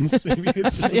cleanse. Maybe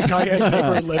it's just some cayenne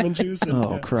pepper and lemon juice. And,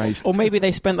 Oh, Christ. Or maybe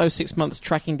they spent those 6 months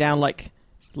tracking down like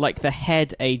the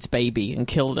head AIDS baby and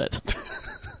killed it.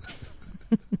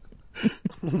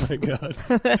 Oh my god.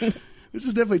 This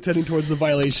is definitely tending towards the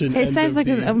violation. It end sounds of like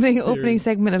the an opening theory.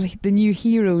 segment of the new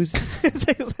Heroes.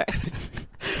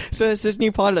 So it's this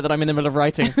new pilot that I'm in the middle of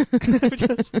writing.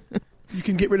 You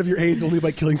can get rid of your AIDS only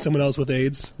by killing someone else with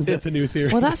AIDS. Is that the new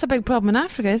theory? Well, that's a big problem in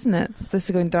Africa, isn't it? This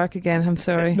is going dark again. I'm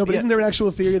sorry. No, but Yeah. isn't there an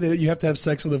actual theory that you have to have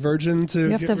sex with a virgin to You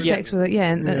have get to have rid- Yeah. sex with it, yeah,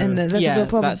 and that's Yeah, a real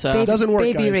problem. that's, baby, doesn't work,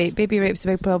 baby guys. rape, baby rape's a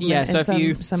big problem. Yeah, in so if some,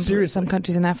 you- Seriously. some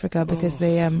countries in Africa because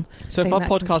they So if think our that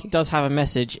can podcast keep- does have a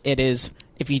message, it is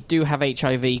if you do have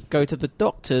HIV, go to the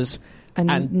doctors and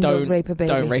not don't rape a baby.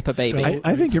 Don't rape a baby. Don't.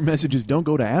 I think your message is don't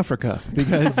go to Africa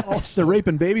because they're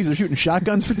raping babies. They're shooting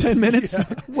shotguns for 10 minutes.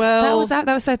 Well, That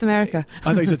was South America.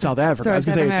 I thought you said South Africa. Sorry, I was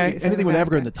going to South say America, it's anything South with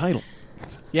Africa in America. the title.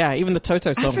 yeah, even the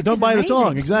Toto song. Africa- Don't buy the amazing.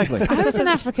 song. Exactly. I was in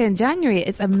Africa in January.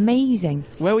 It's amazing.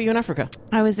 Where were you in Africa?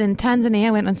 I was in Tanzania.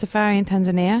 I went on safari in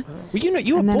Tanzania. Well,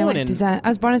 you were and then I born went in. to I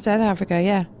was born in South Africa,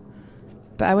 yeah.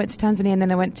 But I went to Tanzania and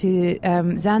then I went to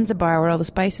Zanzibar, where all the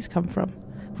spices come from,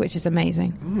 which is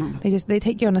amazing. They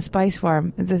take you on a spice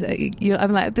farm.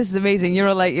 I'm like, this is amazing. You're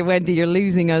all like, Wendy, you're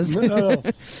losing us. No. I've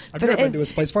But never it been is- to a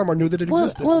spice farm or knew that it Well,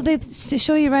 existed. well, they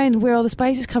show you around where all the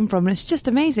spices come from, and it's just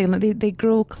amazing. Like they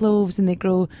grow cloves and they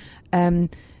grow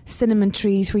cinnamon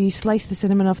trees where you slice the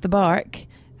cinnamon off the bark.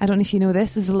 I don't know if you know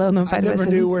this. This is a little known I fact about never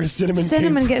cinnamon. knew where cinnamon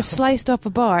Cinnamon came gets sliced off a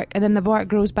bark, and then the bark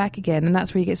grows back again, and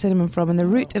that's where you get cinnamon from. And the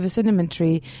root of a cinnamon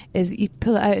tree is you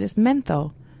pull it out, and it's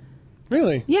menthol. from.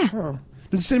 Really? Yeah. Oh.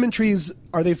 Does cinnamon trees,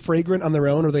 are they fragrant on their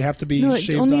own, or they have to be No, it's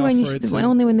shaved only off? when or it's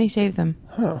only when they shave them.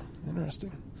 Huh.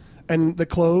 Interesting. And the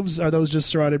cloves, are those just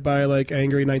surrounded by like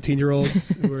angry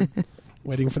 19-year-olds who are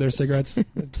waiting for their cigarettes?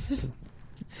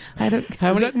 I don't.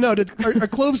 How Is many? that, no, are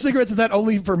clove cigarettes, is that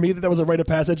only for me that was a rite of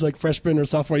passage, like freshman or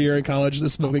sophomore year in college, the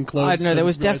smoking cloves? I don't know. There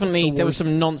was Realize that's definitely the there was worst.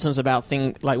 some nonsense about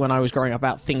like when I was growing up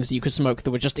about things that you could smoke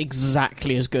that were just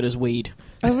exactly as good as weed.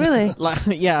 Oh, really? Like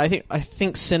yeah, I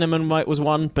think cinnamon was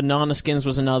one, banana skins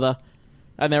was another,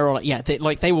 and they're all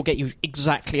like they will get you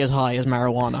exactly as high as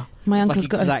marijuana. My Like uncle's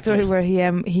got a exactly. story where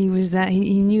he was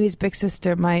he knew his big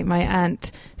sister, my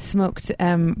aunt, smoked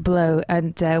blow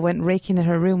and went raking in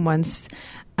her room once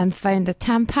and found a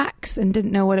Tampax and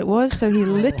didn't know what it was, so he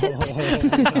lit it.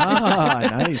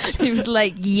 Nice. He was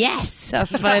like, "Yes, I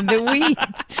found the weed."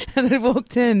 And I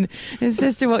walked in. His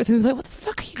sister walked in and was like, "What the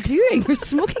fuck are you doing? You're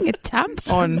smoking a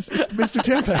tampon." It's Mr.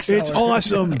 Tampax. It's hour.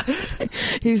 awesome.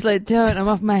 He was like, "Don't, I'm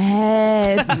off my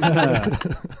head."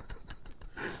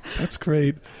 That's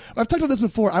great. I've talked about this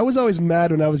before. I was always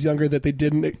mad when I was younger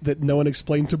that no one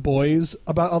explained to boys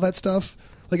about all that stuff.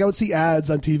 Like I would see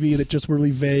ads on TV that just were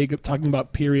really vague, talking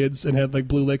about periods and had like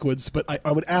blue liquids. But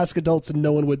I would ask adults and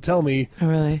no one would tell me. Oh,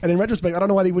 really? And in retrospect, I don't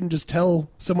know why they wouldn't just tell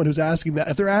someone who's asking that.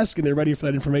 If they're asking, they're ready for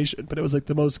that information. But it was like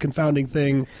the most confounding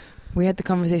thing. We had the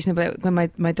conversation about when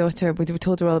my daughter, we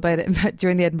told her all about it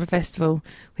during the Edinburgh Festival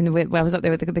when I was up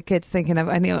there with the kids thinking,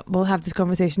 I think we'll have this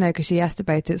conversation now because she asked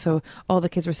about it. So all the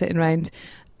kids were sitting around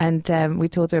and we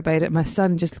told her about it. My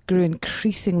son just grew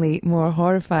increasingly more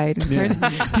horrified and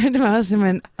turned to my husband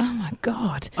and went, "Oh my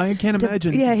God." I can't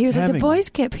imagine. Yeah, he was like, "Do having- boys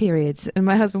get periods?" And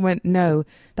my husband went, "No,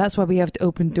 that's why we have to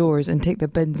open doors and take the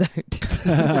bins out."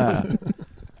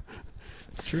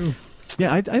 It's true.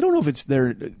 Yeah, I don't know if it's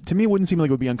there. To me, it wouldn't seem like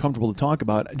it would be uncomfortable to talk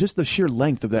about. Just the sheer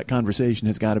length of that conversation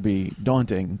has got to be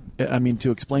daunting. I mean,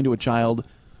 to explain to a child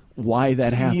why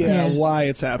that happened. Yeah, Yeah. why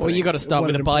it's happening. Well, you got to start what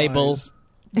with it the Bible. implies.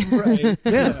 Right.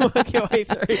 Yeah. Work your way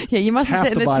through. Yeah, you mustn't Half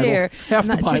sit in the a Bible. chair. Half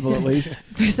the and that Bible, chair- at least.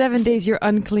 For 7 days, you're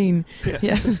unclean.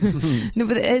 Yeah. No,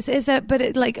 but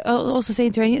it's like also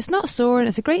saying to her, it's not sore, and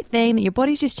it's a great thing that your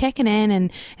body's just checking in,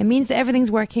 and it means that everything's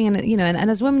working, and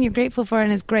and as women, you're grateful for it,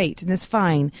 and it's great, and it's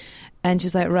fine. And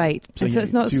she's like, right. So and so you-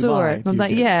 it's not so you sore. lie And to I'm your like,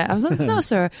 kid. yeah. I was like, it's not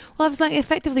sore. Well, I was like,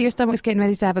 effectively, your stomach's getting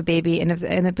ready to have a baby, and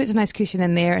it puts a nice cushion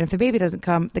in there, and if the baby doesn't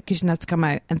come, the cushion has to come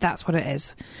out, and that's what it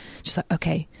is. She's like,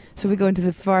 okay. So we go into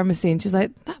the pharmacy, and she's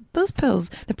like, those pills.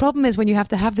 The problem is when you have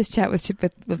to have this chat with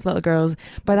little girls,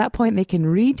 by that point they can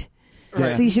read.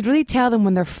 Right. So you should really tell them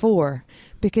when they're 4.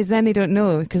 Because then they don't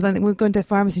know. Because then we're going to a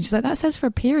pharmacy and she's like, that says for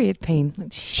period pain.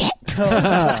 Like, shit.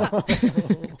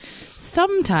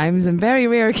 Sometimes, on very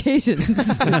rare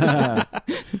occasions.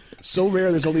 so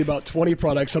rare. There's only about 20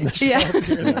 products on the shelf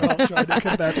here. They're all trying to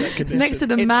combat that condition. Next to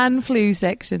the man flu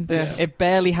section. Yeah, it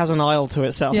barely has an aisle to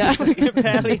itself. Yeah. It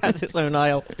barely has its own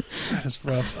aisle. That is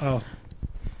rough. Oh.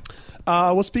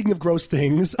 Well, speaking of gross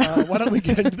things, why don't we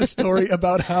get into the story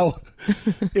about how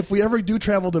if we ever do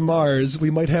travel to Mars, we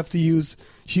might have to use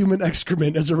human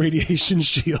excrement as a radiation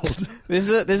shield. This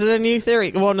is a new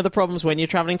theory. One of the problems when you're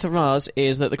traveling to Mars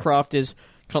is that the craft is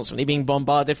constantly being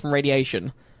bombarded from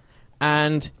radiation.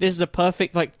 And this is a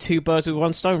perfect, like, two birds with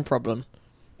one stone problem.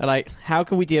 Like, how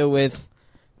can we deal with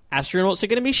astronauts are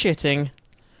going to be shitting,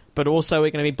 but also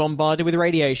we're going to be bombarded with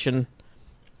radiation?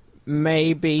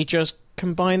 Maybe just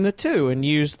combine the two and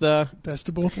use the best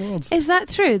of both worlds. Is that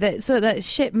true? That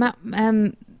ship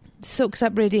soaks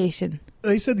up radiation?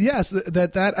 They said yes,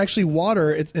 that actually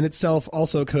water in itself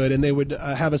also could, and they would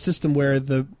have a system where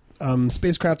the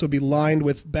spacecraft would be lined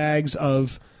with bags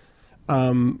of,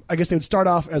 I guess they would start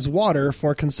off as water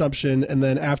for consumption, and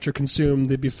then after consumed,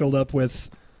 they'd be filled up with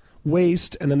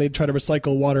waste, and then they'd try to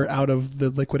recycle water out of the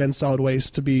liquid and solid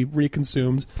waste to be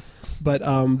reconsumed. But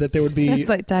that there would be... Sounds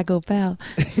like Dago Bell.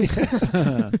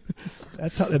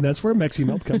 That's where Mexi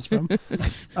Melt comes from.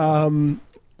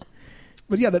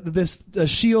 But yeah, this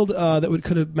shield that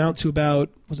could amount to about,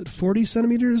 was it 40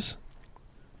 centimeters?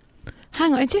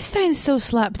 Hang on, it just sounds so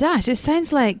slapdash. It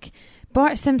sounds like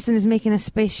Bart Simpson is making a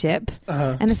spaceship,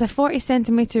 and it's a 40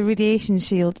 centimeter radiation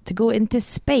shield to go into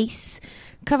space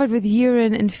covered with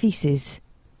urine and feces.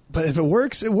 But if it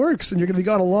works, and you're going to be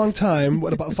gone a long time.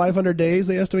 What, about 500 days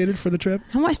they estimated for the trip?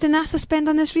 How much did NASA spend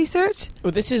on this research?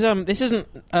 Well, this isn't NASA.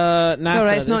 It's all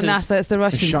right, it's not NASA, it's the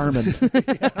Russians. Charmin.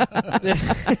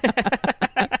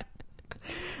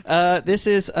 This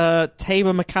is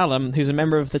Tabor McCallum, who's a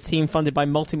member of the team funded by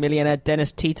multimillionaire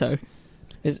Dennis Tito.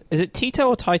 Is it Tito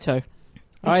or Tito?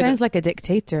 It sounds like a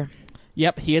dictator.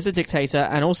 Yep, he is a dictator,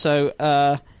 and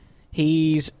also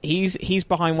he's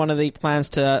behind one of the plans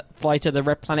to fly to the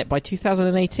Red Planet by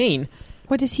 2018.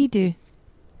 What does he do?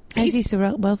 How is he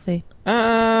so wealthy?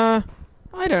 I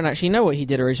don't actually know what he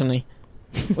did originally.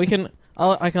 I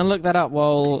can look that up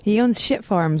while... He owns shit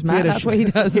farms, Matt. That's what he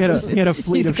does. He had a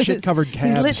fleet of shit-covered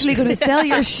cabs. He's literally going to sell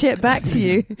your shit back to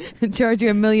you and charge you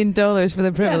 $1 million for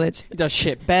the privilege. He does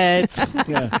shit beds.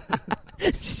 Yeah.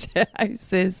 Shit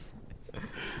houses.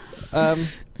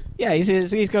 Yeah,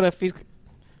 he's got a...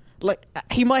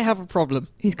 he might have a problem.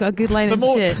 He's got a good line of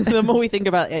shit. The more we think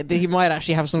about it, he might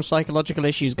actually have some psychological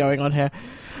issues going on here.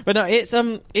 But no,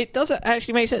 it doesn't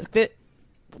actually make sense.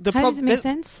 How does it make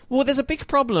sense? Well, there's a big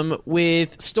problem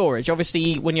with storage.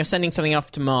 Obviously, when you're sending something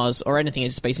off to Mars or anything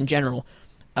into space in general,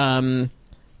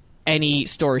 any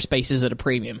storage space is at a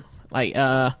premium. Like,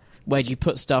 where do you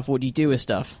put stuff? What do you do with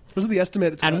stuff? Was it the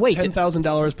estimate? It's and about weight.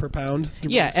 $10,000 per pound.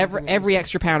 Yeah, every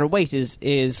extra pound of weight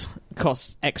is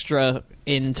costs extra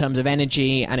in terms of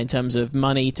energy and in terms of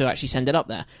money to actually send it up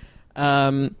there.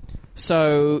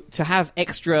 So to have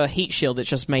extra heat shield that's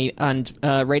just made and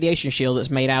radiation shield that's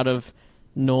made out of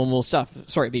normal stuff.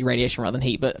 Sorry, it'd be radiation rather than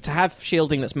heat, but to have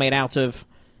shielding that's made out of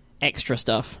extra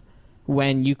stuff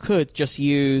when you could just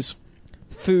use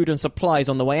food and supplies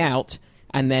on the way out,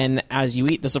 and then as you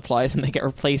eat the supplies and they get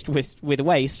replaced with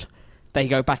waste, they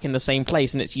go back in the same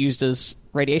place and it's used as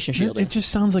radiation shielding. It just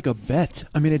sounds like a bet.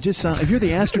 I mean, it just sounds... If you're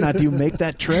the astronaut, do you make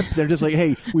that trip? They're just like,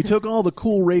 hey, we took all the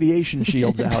cool radiation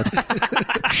shields out,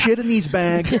 shit in these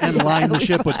bags, and line the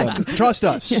ship with them. Trust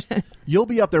us. You'll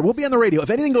be up there. We'll be on the radio. If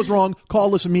anything goes wrong,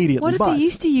 call us immediately. What did they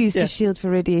used to use to shield for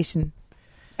radiation?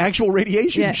 Actual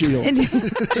radiation shield.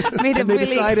 Made of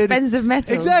really expensive metals.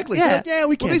 Exactly. Yeah,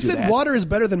 we can't Well, they do said that. water is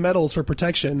better than metals for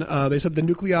protection. They said the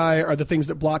nuclei are the things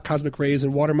that block cosmic rays,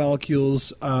 and water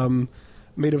molecules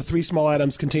made of 3 small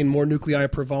atoms contain more nuclei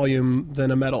per volume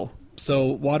than a metal. So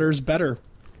water's better.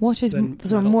 Water's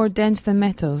more dense than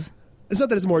metals. It's not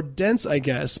that it's more dense, I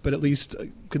guess, but at least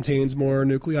contains more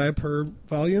nuclei per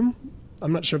volume.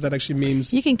 I'm not sure if that actually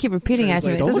means... You can keep repeating it.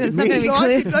 Translate. It's not going to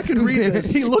be clear. I can read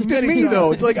this. He looked at me,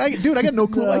 though. It's like, dude, I got no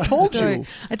clue. I told Sorry. you.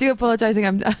 I do apologize.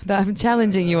 I'm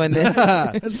challenging you on this.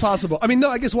 It's possible. I mean,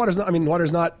 no, I guess water's not... I mean,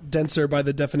 water's not denser by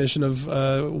the definition of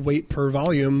weight per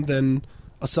volume than...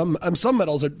 Some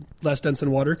metals are less dense than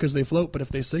water because they float, but if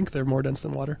they sink, they're more dense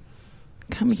than water.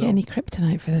 Can't we get any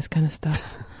kryptonite for this kind of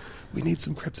stuff? We need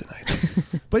some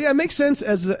kryptonite. But yeah, it makes sense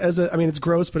as a, I mean, it's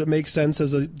gross, but it makes sense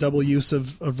as a double use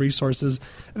of resources.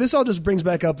 And this all just brings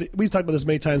back up, we've talked about this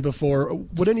many times before.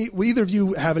 Would either of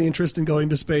you have any interest in going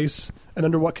to space, and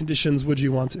under what conditions would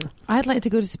you want to? I'd like to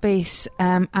go to space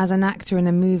as an actor in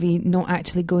a movie, not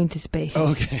actually going to space.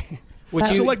 Okay. Would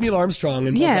So you like Neil Armstrong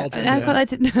and Buzz Yeah, Aldrin. I'd quite like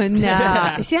to. No,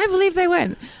 nah. See, I believe they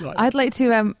went. Right. I'd like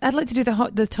to. I'd like to do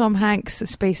the Tom Hanks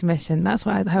space mission. That's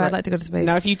how Right. I'd like to go to space.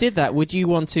 now, if you did that, would you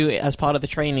want to, as part of the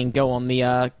training, go on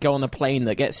the plane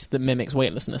that mimics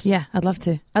weightlessness? Yeah, I'd love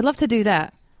to. I'd love to do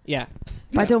that. Yeah.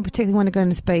 But I don't particularly want to go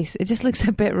into space. It just looks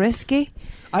a bit risky.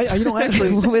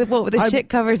 Actually, with the shit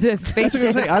covers of that's what I was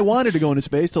space. gonna say. I wanted to go into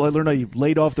space till I learned I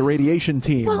laid off the radiation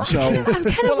team. Well, So I'm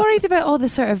kind of worried about all the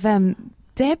sort of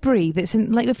debris that's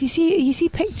in. Like, if you see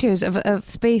pictures of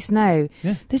space now,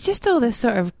 Yeah. there's just all this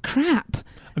sort of crap.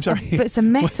 I'm sorry. Bits of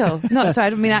metal. No, sorry, I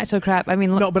don't mean actual crap. I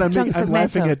mean No, but chunks I'm of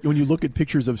laughing metal. at when you look at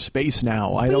pictures of space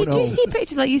now. I But don't you know. do see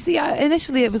pictures, like you see.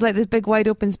 Initially, it was like this big wide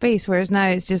open space, whereas now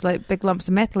it's just like big lumps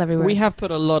of metal everywhere. We have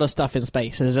put a lot of stuff in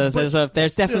space. There's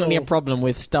definitely a still- problem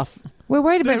with stuff. We're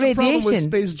worried about There's a problem with radiation.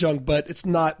 space junk, but it's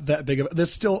not that big of.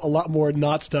 There's still a lot more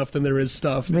not stuff than there is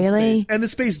stuff. in Really? space. And the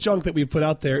space junk that we've put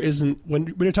out there isn't.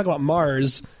 When you're talking about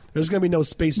Mars, there's going to be no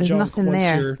space There's junk nothing once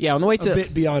there. you're Yeah, on the way a to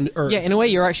bit beyond Earth. Yeah, in a way,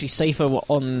 you're actually safer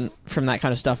from that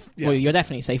kind of stuff. Yeah. Well, you're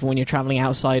definitely safer when you're traveling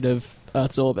outside of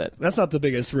Earth's orbit. That's not the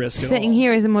biggest risk. at Sitting all.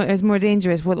 here is more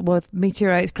dangerous with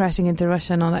meteorites crashing into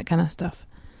Russia and all that kind of stuff.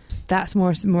 That's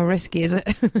more risky, is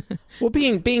it? Well,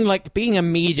 being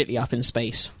immediately up in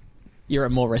space, you're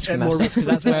at more risk from and that more stuff. risk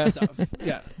Because that's where stuff.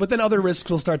 Yeah, but then other risks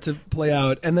will start to play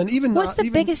out, and then even What's not, the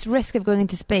even biggest risk of going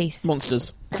into space?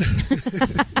 monsters.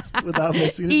 without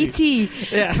missing a beat. E.T.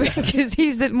 Yeah. because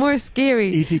he's more scary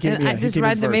E.T. came- than yeah, he just came in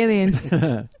random first.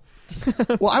 aliens.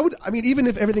 Well, I mean, even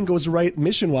if everything goes right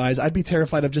mission-wise, I'd be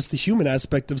terrified of just the human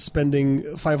aspect of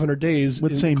spending 500 days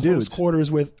With in the same close dudes. quarters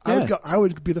with. Yeah. I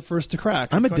would be the first to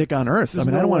crack. I'm a dick on Earth. There's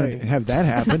I no don't way. want to have that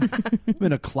happen. I'm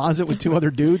in a closet with two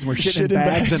other dudes. And we're shitting Shit in in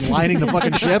bags bags. and lining the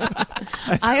fucking ship.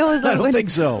 I always I like don't think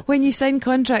so. when you sign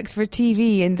contracts for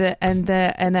TV and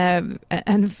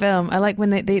film. I like when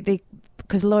they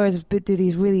because lawyers do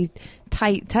these really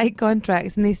tight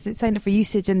contracts, and they sign up for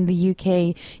usage in the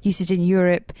UK, usage in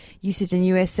Europe, usage in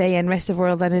USA and rest of the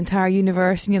world, and entire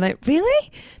universe. And you're like,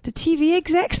 really? The TV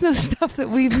execs know stuff that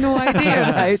we've no idea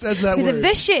about. Says that Because if word.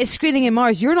 this shit is screening in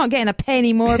Mars, you're not getting a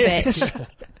penny more, bitch.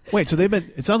 Wait, so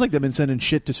it sounds like they've been sending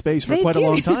shit to space for They quite a do.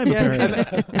 long time, Yeah,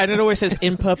 apparently. and it always says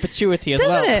in perpetuity as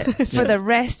Doesn't well. it? For the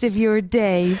rest of your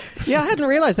days. Yeah, I hadn't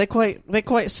realised they're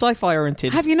quite sci-fi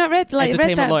oriented. Have you not read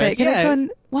Entertainment that lawyers. bit? You're Yeah. going,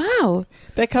 wow,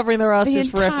 They're covering their the asses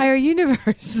for entire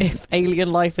universe. if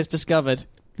alien life is discovered.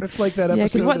 That's like that episode. Yeah,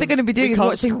 because what they're going to be doing We is can't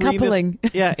watching screen coupling.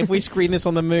 This, yeah, if we screen this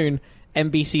on the moon,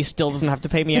 NBC still doesn't have to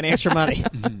pay me any extra money.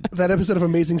 that episode of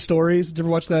Amazing Stories. Did you ever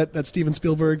watch that Steven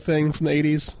Spielberg thing from the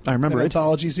 80s? I remember That it.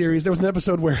 anthology series. There was an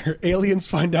episode where aliens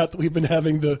find out that we've been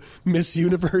having the Miss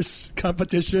Universe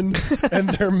competition, and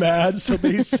they're mad, so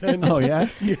they send. Oh, yeah?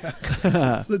 Yeah,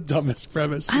 it's the dumbest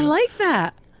premise. I like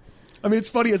that. I mean, it's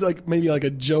funny as like maybe like a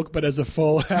joke, but as a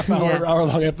full half-hour, Yeah.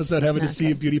 hour-long episode, having to see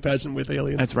Okay. a beauty pageant with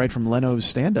aliens. That's right from Leno's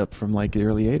stand-up from like the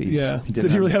early 80s. Yeah.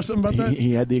 Did he really have something about that?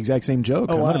 He had the exact same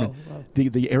joke. Oh, on wow. Letterman.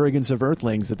 The arrogance of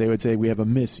Earthlings that they would say, we have a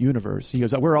Miss Universe. He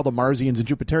goes, we're all the Marsians and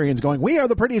Jupiterians going, we are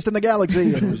the prettiest in the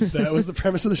galaxy. And it was- That was the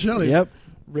premise of the show. They yep.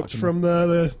 ripped Fucking- from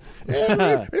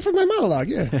right from my monologue.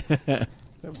 Yeah, that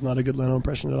was not a good Leno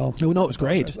impression at all. No, it was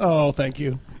great. Oh, thank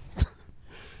you.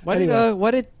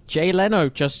 Why did Jay Leno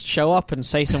just show up and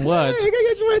say some words? Hey,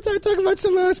 you want to talk about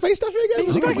some space stuff here again?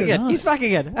 He's back going again. on? He's back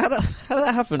again. How did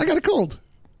that happen? I got a cold.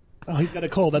 Oh, he's got a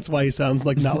cold. That's why he sounds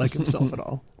like not like himself at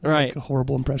all. Right. Like a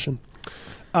horrible impression.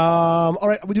 All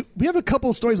right, we have a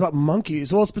couple stories about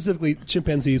monkeys. Well, specifically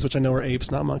chimpanzees, which I know are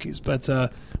apes, not monkeys. But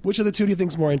which of the two do you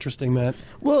think is more interesting, Matt?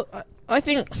 Well, I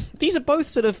think these are both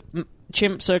sort of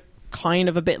chimps are kind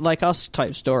of a bit like us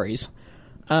type stories.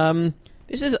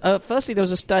 This is firstly there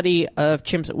was a study of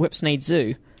chimps at Whipsnade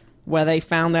Zoo where they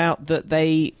found out that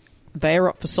they are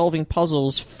up for solving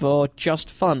puzzles for just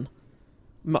fun.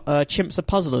 Chimps are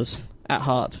puzzlers at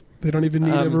heart. They don't even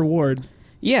need a reward.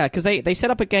 Yeah, because they set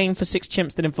up a game for 6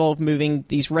 chimps that involved moving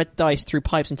these red dice through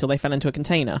pipes until they fell into a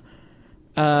container.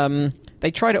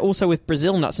 They tried it also with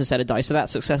Brazil nuts instead of dice, so that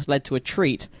success led to a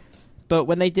treat. But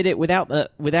when they did it without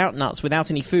nuts,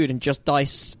 without any food, and just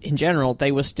dice in general,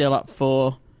 they were still up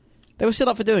for doing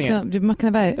So, it. you're mucking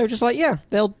about. They were just like, yeah,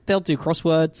 they'll do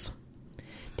crosswords.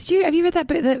 Have you read that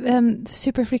book, that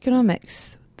Super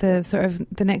Freakonomics? The sort of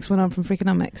the next one on from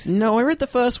Freakonomics. No, I read the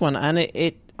first one, and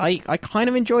I kind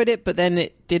of enjoyed it, but then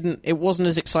it wasn't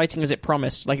as exciting as it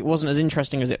promised. Like, it wasn't as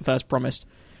interesting as it first promised.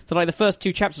 So like the first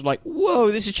 2 chapters were like,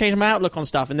 whoa, this has changed my outlook on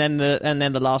stuff, and then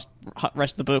the last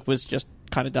rest of the book was just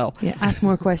kind of dull. Yeah, ask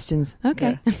more questions.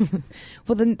 Okay.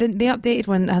 Well, the updated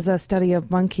one has a study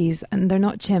of monkeys, and they're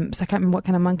not chimps. I can't remember what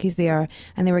kind of monkeys they are,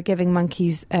 and they were giving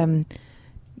monkeys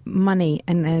money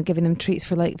and giving them treats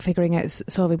for like figuring out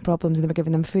solving problems, and they were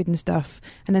giving them food and stuff,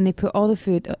 and then they put all the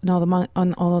food and all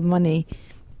the money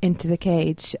into the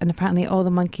cage, and apparently all the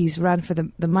monkeys ran for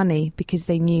the money because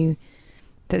they knew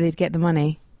that they'd get the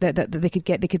money, that they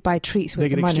could buy treats with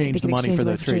the money. They could exchange the money for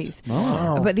the treats.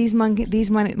 Oh. But these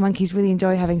monkeys really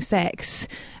enjoy having sex,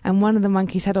 and one of the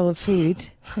monkeys had all the food,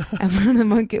 and one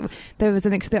of the there was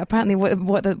apparently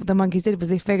what the monkeys did was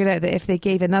they figured out that if they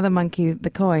gave another monkey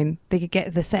the coin, they could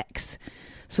get the sex.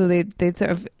 So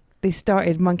they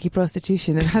started monkey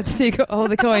prostitution and had to take all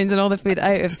the coins and all the food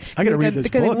out of. I got to read this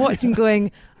because book. they're watching,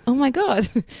 going, "Oh my god,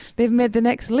 they've made the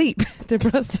next leap to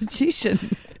prostitution."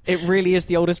 It really is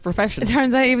the oldest profession. It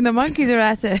turns out even the monkeys are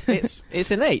at it. It's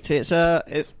innate. It's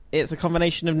a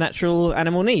combination of natural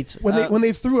animal needs. When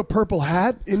they threw a purple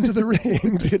hat into the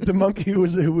ring, did the monkey who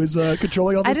was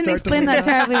controlling all this? I didn't explain that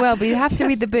terribly well, but you have to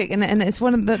read the book, and it's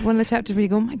one of the chapters where you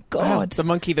go, "Oh my god!" The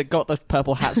monkey that got the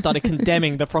purple hat started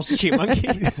condemning the prostitute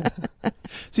monkeys.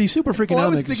 See, super freaking out.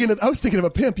 I was thinking of a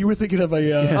pimp. You were thinking of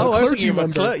a clergy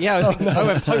member. I was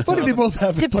thinking. Funny they both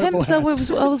have Did purple pimps hats.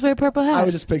 always wear purple hats? I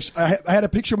was just picture. I had a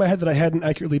picture in my head that I hadn't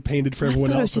accurately painted for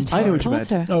everyone else. I know what you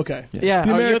meant. Okay. Yeah, The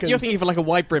you're Americans- thinking of like a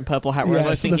wide brim purple hat, whereas Yeah,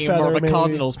 I was so the thinking more of a feather, maybe.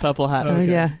 cardinal's purple hat. Oh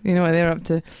yeah, you know what they're up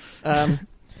to.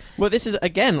 Well, this is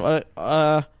again,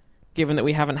 given that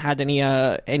we haven't had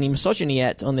any misogyny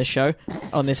yet on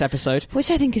this episode.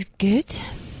 Which I think is good.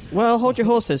 Well, hold your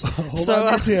horses. Hold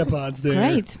on to your tampons there.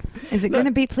 Great. Is it going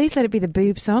to be? Please let it be the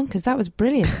boob song, because that was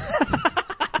brilliant.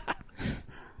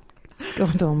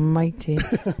 God Almighty!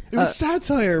 It was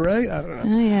satire, right? I don't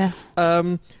know. Oh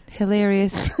yeah.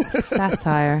 Hilarious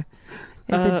satire.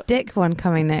 Is the dick one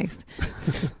coming next?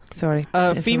 Sorry.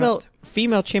 to Female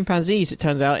interrupt. chimpanzees, it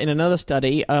turns out, in another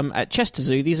study at Chester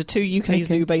Zoo. These are two UK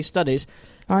zoo-based studies.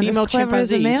 Aren't female as clever as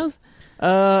the chimpanzees.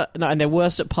 males? No, and they're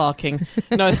worse at parking.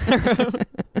 No,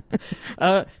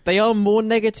 they are more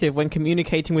negative when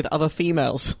communicating with other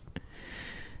females.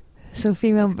 So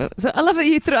female. So I love that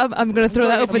you throw. I'm going to throw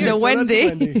that open to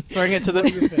Wendy. Throwing it to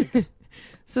the.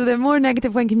 So they're more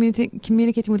negative when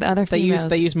communicating with other females.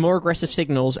 They use more aggressive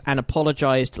signals and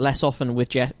apologised less often with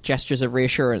gestures of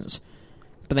reassurance.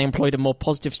 But they employed a more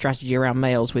positive strategy around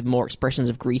males with more expressions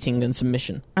of greeting and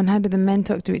submission. And how did the men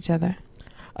talk to each other?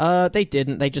 They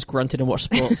didn't. They just grunted and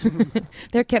watched sports.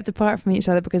 They're kept apart from each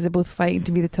other because they're both fighting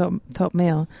to be the top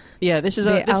male. Yeah, this is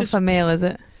alpha male, is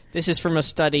it? This is from a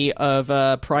study of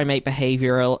primate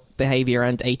behaviour and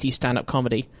 80s stand-up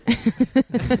comedy.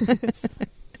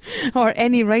 Or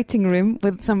any writing room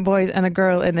with some boys and a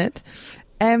girl in it.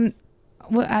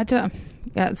 Well, I don't.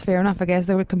 That's fair enough. I guess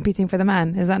they were competing for the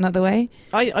man. Is that not the way?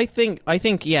 I think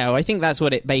that's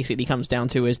what it basically comes down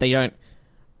to. Is they don't.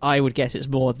 I would guess it's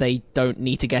more they don't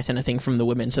need to get anything from the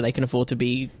women, so they can afford to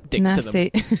be dicks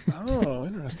Nasty. to them. Oh,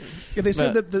 interesting. Yeah, they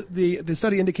said that the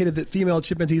study indicated that female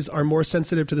chimpanzees are more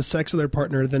sensitive to the sex of their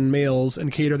partner than males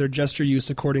and cater their gesture use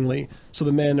accordingly. So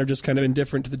the men are just kind of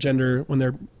indifferent to the gender when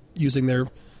they're using their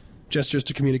gestures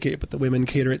to communicate, but the women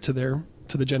cater it to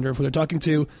the gender of who they're talking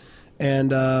to, and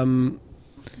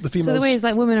the females. So the way is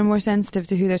like women are more sensitive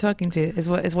to who they're talking to is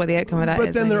what the outcome of that is.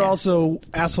 But then they're also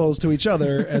assholes to each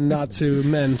other and not to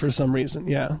men for some reason.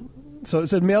 Yeah. So it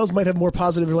said males might have more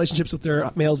positive relationships with their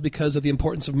males because of the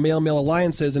importance of male-male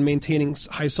alliances and maintaining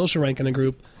high social rank in a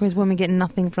group. Whereas women get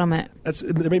nothing from it.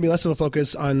 There may be less of a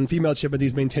focus on female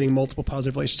chimpanzees maintaining multiple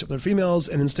positive relationships with their females,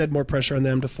 and instead more pressure on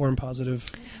them to form positive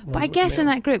ones But I with guess in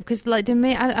males. that group, because like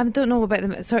I don't know about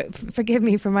them. Sorry, forgive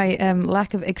me for my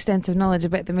lack of extensive knowledge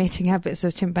about the mating habits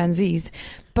of chimpanzees,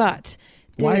 but.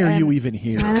 Why are you even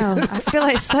here? I know. I feel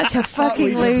like such a fucking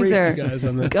We briefed loser. you guys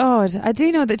on this. God, I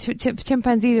do know that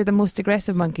chimpanzees are the most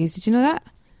aggressive monkeys. Did you know that?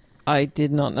 I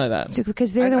did not know that.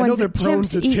 Because they're the I ones know they're that prone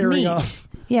chimps to eat tearing meat. off.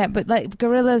 Yeah, but like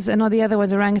gorillas and all the other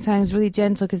ones, orangutans, really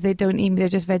gentle because they don't eat. They're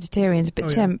just vegetarians. But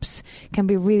chimps can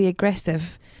be really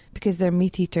aggressive because they're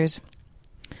meat eaters.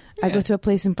 I go to a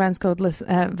place in France called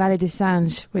Vallée des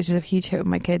Singes, which is a huge hit with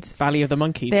my kids. Valley of the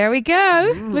Monkeys. There we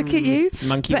go. Look at you.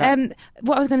 Monkey. But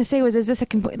what I was going to say was, is this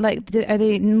are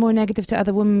they more negative to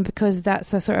other women because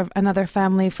that's a sort of another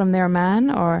family from their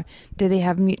man, or do they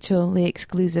have mutually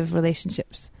exclusive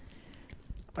relationships?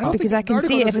 Because I can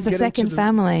see it if it's a second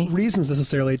family. Reasons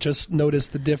necessarily, just notice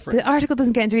the difference. The article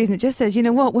doesn't get into reason. It just says, you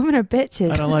know what, women are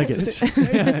bitches. I don't like it.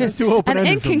 It's too open. And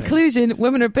in conclusion,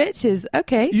 women are bitches.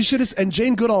 Okay. You should have. And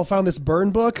Jane Goodall found this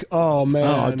burn book. Oh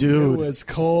man, Oh, dude. it was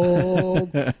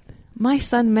cold. My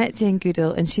son met Jane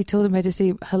Goodall, and she told him how to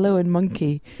say hello in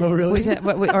monkey. Oh really?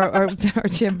 Or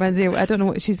chimpanzee. I don't know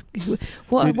what she's.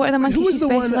 What are the monkeys she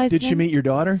specializes in? Did she meet your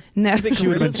daughter? No. She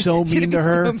would have been so She'd mean to been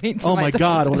her. so mean to Oh my my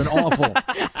God, what an awful.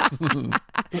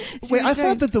 Wait, I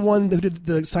thought that the one who did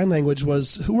the sign language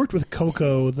was who worked with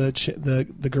Coco, the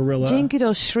gorilla. Jane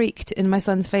Goodall shrieked in my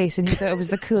son's face, and he thought it was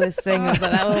the coolest thing. I was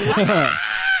like,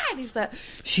 and he was like,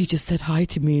 she just said hi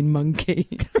to me in monkey.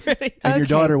 Really? And your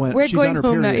daughter went, we're she's going on her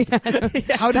home period. now.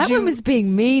 Yeah. How did That you? woman's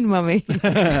being mean, Mummy.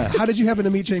 How did you happen to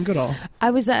meet Jane Goodall?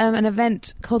 I was at an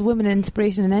event called Women in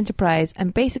Inspiration and Enterprise,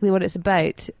 and basically what it's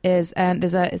about is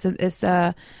there's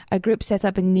a group set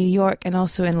up in New York and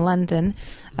also in London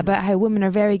about how women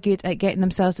are very good at getting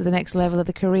themselves to the next level of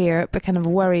the career, but kind of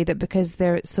worry that because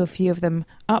there are so few of them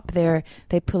up there,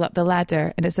 they pull up the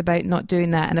ladder, and it's about not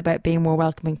doing that and about being more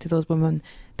welcoming to those women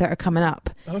that are coming up.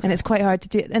 Okay. And it's quite hard to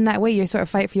do. In that way, you sort of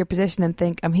fight for your position and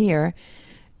think, I'm here.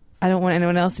 I don't want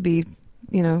anyone else to be,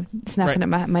 snapping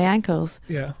Right. at my ankles.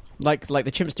 Yeah. Like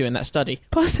the chimps do in that study.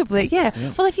 Possibly, yeah.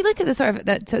 Well, if you look at the sort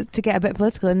of to get a bit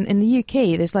political, in the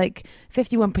UK, there's like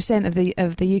 51% of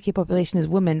the UK population is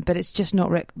women, but it's just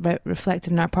not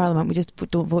reflected in our parliament. We just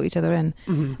don't vote each other in,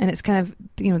 and it's kind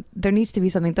of there needs to be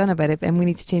something done about it, and we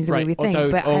need to change the way we think. Or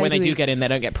But how when they do do we- get in, they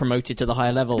don't get promoted to the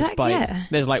higher levels.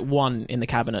 There's like one in the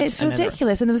cabinet. it's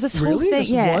ridiculous, and there was this whole Really? thing. There's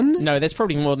Yeah, one? No, there's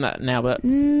probably more than that now, but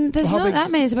there's Well, how not big's-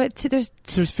 that many. It's about there's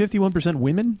 51%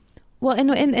 women? well in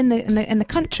the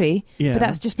country, Yeah. but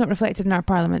that's just not reflected in our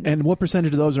parliament. And what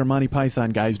percentage of those are Monty Python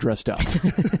guys dressed up?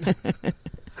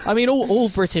 I mean, all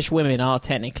British women are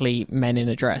technically men in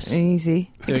a dress. Easy.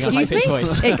 Doing a Excuse me. high-pitched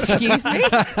voice. Excuse me.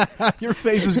 Your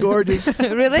face was gorgeous.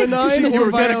 Really? Benign You or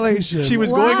were gonna- violation? She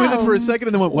was going with it for a second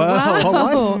and then went, wow.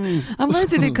 What? I'm learning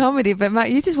to do comedy, but Matt,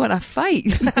 you just want a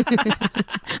fight.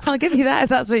 I'll give you that if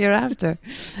that's what you're after.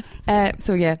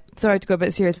 So yeah, sorry to go a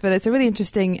bit serious, but it's a really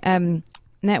interesting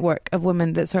network of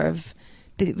women that sort of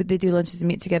they do lunches and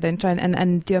meet together and try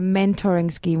and do a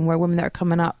mentoring scheme where women that are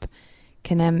coming up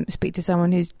can speak to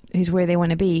someone who's where they want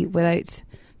to be without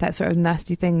that sort of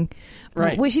nasty thing.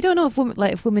 Right. Which you don't know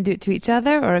if women do it to each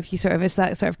other, or if you sort of it's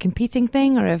that sort of competing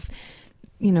thing, or if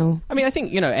I mean, I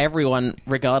think, everyone,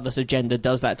 regardless of gender,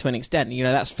 does that to an extent.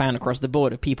 That's found across the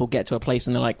board. If people get to a place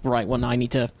and they're like, right, well, I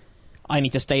need to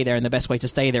stay there, and the best way to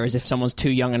stay there is if someone's too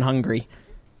young and hungry,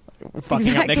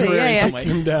 fucking up Exactly, their career yeah, in yeah. some way.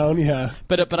 Him down, yeah.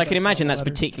 But I can imagine that's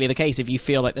particularly the case if you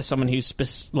feel like there's someone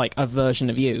who's like a version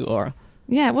of you, or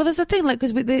yeah, well, there's a thing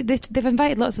because they've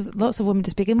invited lots of women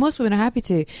to speak, and most women are happy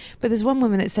to. But there's one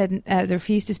woman that said they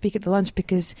refused to speak at the lunch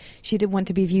because she didn't want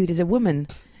to be viewed as a woman,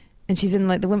 and she's in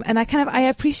like the women. And I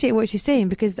appreciate what she's saying,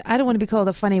 because I don't want to be called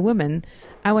a funny woman.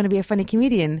 I want to be a funny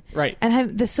comedian. right. And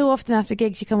there's so often after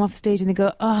gigs you come off stage and they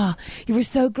go, "Oh, you were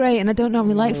so great," and I don't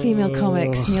normally like female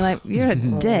comics, and you're like, "You're a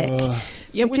dick,"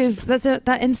 Yeah, because that's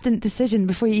that instant decision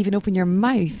before you even open your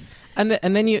mouth. And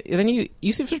then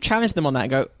you sort of challenge them on that and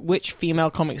go, which female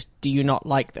comics do you not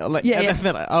like? Like, Yeah, and yeah.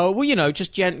 they're like, oh, well,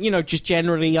 just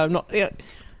generally, I'm not.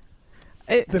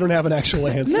 They don't have an actual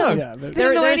answer. No. Yeah, They There-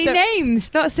 don't know there is any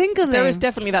names, not a single name. There is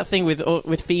definitely that thing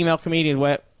with female comedians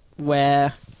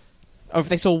where if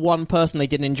they saw one person they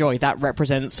didn't enjoy, that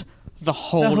represents the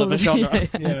whole of a genre.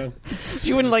 yeah. So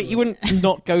you wouldn't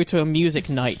not go to a music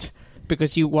night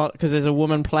because there's a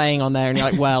woman playing on there, and you're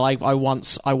like, well, I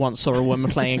once saw a woman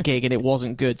playing a gig and it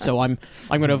wasn't good, so I'm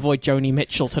going to avoid Joni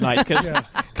Mitchell tonight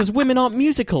because women aren't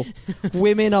musical.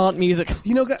 Women aren't musical.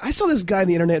 I saw this guy on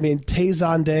the internet named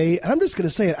Tayzon Day, and I'm just going to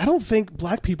say it. I don't think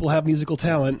black people have musical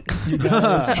talent. You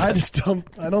guys.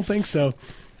 I don't think so.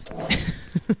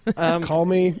 Call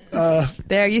me.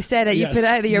 There, you said it. You Yes. put it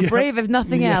out there. You're Yeah. brave if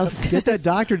nothing Yeah. else. Get that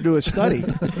doctor to do a study.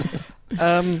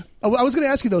 Oh, I was going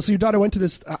to ask you though. So your daughter went to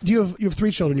this. Do you have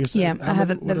 3 children? You said. Yeah, I have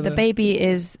What are the baby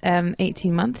is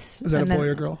 18 months. Is that and a then boy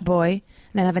or girl? Boy.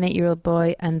 And then I have an 8-year-old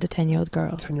boy and a 10-year-old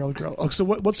girl. 10-year-old girl. Oh, so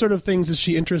what sort of things is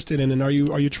she interested in, and are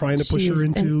you trying to push her She's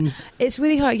into? It's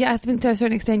really hard. Yeah, I think to a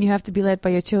certain extent you have to be led by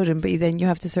your children, but then you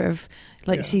have to sort of,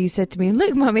 like Yeah. she said to me,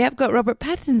 "Look, Mummy, I've got Robert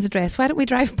Pattinson's address. Why don't we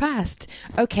drive past?"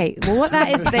 Okay, well, what that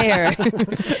is there,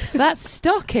 that's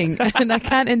stalking, and I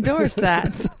can't endorse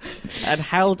that. And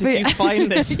how did you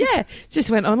find this? Yeah, just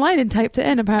went online and typed it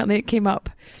in. Apparently, it came up.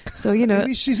 So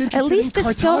Maybe she's interested at least in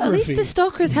cartography. at least the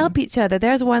stalkers help each other.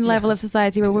 There's one level of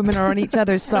society where women are on each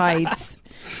other's sides.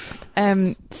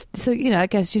 So I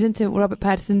guess she's into Robert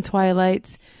Pattinson,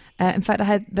 Twilight. In fact,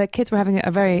 the kids were having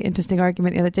a very interesting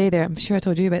argument the other day there. I'm sure I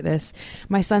told you about this.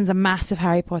 My son's a massive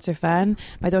Harry Potter fan.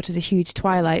 My daughter's a huge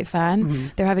Twilight fan. Mm-hmm.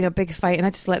 They're having a big fight, and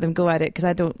I just let them go at it because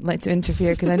I don't like to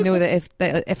interfere, because I know that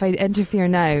if I interfere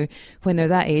now, when they're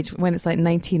that age, when it's like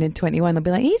 19 and 21, they'll be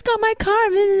like, "He's got my car."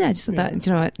 I just thought,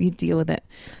 you know what, you deal with it.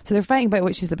 So they're fighting about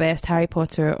which is the best, Harry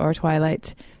Potter or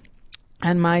Twilight.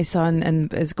 And my son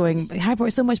is going, Harry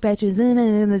Potter's so much better,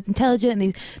 and it's intelligent, and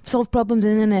he solves problems,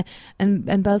 and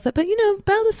Bella's like, but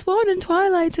Bella Swan and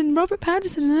Twilight and Robert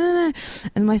Pattinson,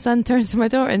 and my son turns to my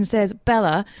daughter and says,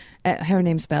 Bella, her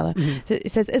name's Bella, he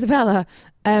says, Isabella,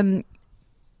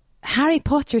 Harry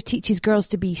Potter teaches girls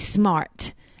to be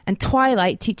smart, and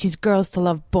Twilight teaches girls to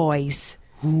love boys.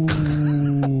 Ooh.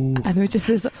 And there was just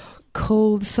this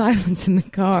cold silence in the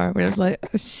car where I was like,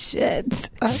 oh shit,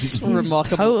 That's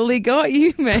remarkable. Totally got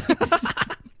you, mate.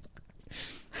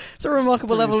 It's a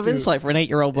remarkable level of astute. insight for an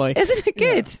 8-year-old boy. Isn't it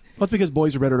good? Well, it's because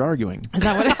boys are better at arguing. Is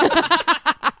that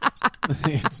what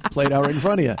It's played out right in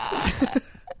front of you.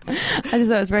 I just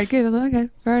thought it was very good. I was like, okay,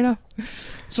 fair enough.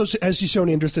 So has she shown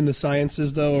any interest in the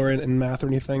sciences, though, or in math or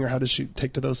anything, or how does she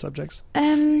take to those subjects?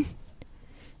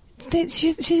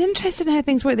 She's interested in how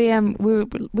things work.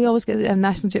 We always get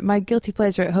National Geographic. My guilty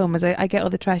pleasure at home is I get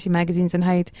all the trashy magazines and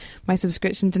hide my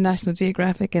subscription to National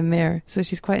Geographic in there. So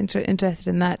she's quite interested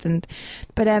in that.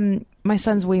 But my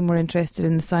son's way more interested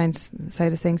in the science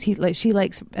side of things. She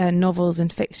likes novels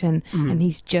and fiction, and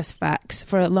he's just facts.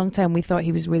 For a long time, we thought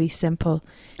he was really simple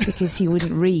because he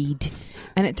wouldn't read.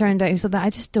 And it turned out he was like, I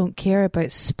just don't care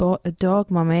about Spot the dog,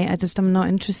 Mummy. I'm not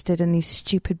interested in these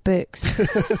stupid books.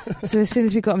 So as soon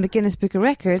as we got him the Guinness Book of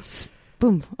Records,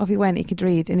 boom, off he went. He could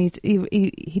read, and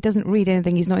he doesn't read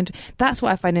anything. He's not. That's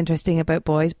what I find interesting about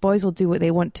boys. Boys will do what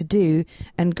they want to do,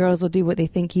 and girls will do what they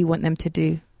think you want them to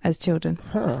do as children.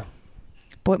 Huh.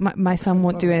 But my son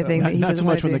won't do anything that he Not doesn't so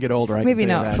want much to when do. they get older. Maybe I can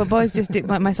tell not, you that. but boys just do.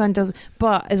 My son does,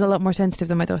 but is a lot more sensitive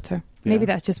than my daughter. Maybe Yeah.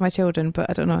 that's just my children, but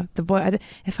I don't know. The boy,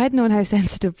 if I'd known how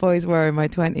sensitive boys were in my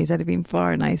 20s, I'd have been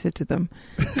far nicer to them.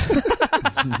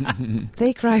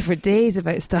 They cry for days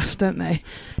about stuff, don't they?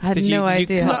 I had no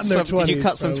idea. Not in their Did you 20s,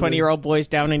 cut some probably. 20-year-old boys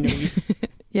down in your...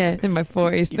 Yeah, in my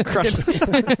 40s. You crushed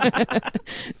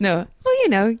No.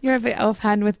 Well, you're a bit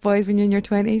offhand with boys when you're in your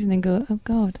 20s and then go, oh,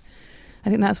 God. I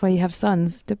think that's why you have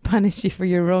sons, to punish you for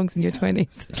your wrongs in your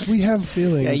 20s. We have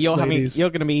feelings. Yeah, ladies.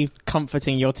 you're going to be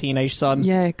comforting your teenage son.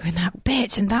 Yeah, going, that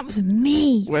bitch, and that was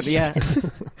me. Well, yeah.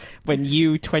 When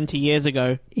you 20 years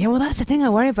ago. Yeah, well, that's the thing I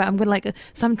worry about. I'm going to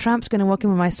some tramp's going to walk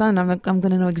in with my son. I'm going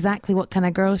to know exactly what kind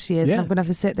of girl she is. Yeah. And I'm going to have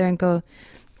to sit there and go,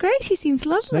 great, she seems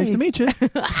lovely. Nice to meet you.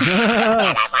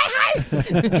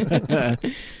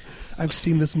 I've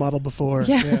seen this model before.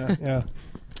 Yeah. Yeah.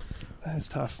 That is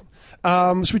tough.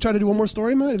 Should we try to do one more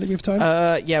story, Matt? I think we have time.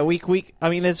 Yeah, I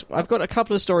mean, I've got a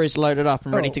couple of stories loaded up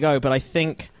and ready Oh. to go, but I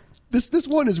think... This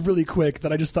one is really quick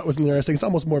that I just thought was interesting. It's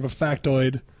almost more of a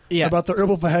factoid about the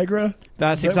herbal Viagra.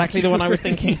 That's Is that exactly what the you one I was were-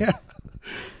 thinking. Yeah.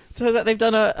 Turns out they've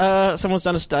done someone's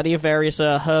done a study of various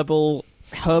herbal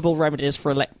remedies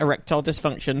for erectile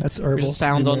dysfunction. That's herbal which is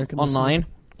found for the on American online,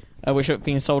 which are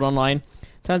being sold online.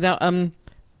 Turns out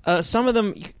some of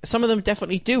them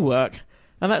definitely do work,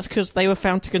 and that's because they were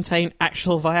found to contain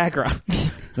actual Viagra.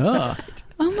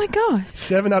 Oh, my gosh.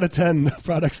 7 out of 10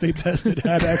 products they tested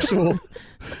had actual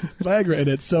Viagra in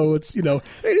it. So it's, hey,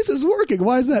 this is working.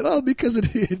 Why is that? Oh, because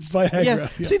it's Viagra. Yeah.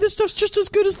 See, this stuff's just as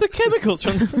good as the chemicals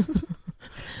from...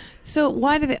 So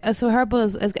why do they? So herbal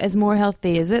is more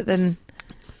healthy, is it? Than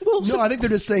Well, No, I think they're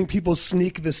just saying people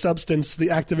sneak the substance, the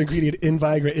active ingredient in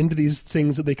Viagra into these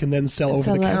things that they can then sell over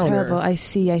so the that's counter. herbal. I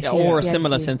see. or a I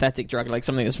similar see. synthetic drug, like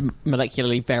something that's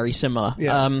molecularly very similar.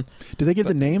 Yeah. Do they give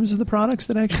the names of the products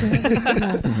that actually have it?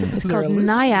 It's Is there called a list? Is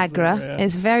Niagara. there- yeah.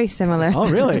 It's very similar. Oh,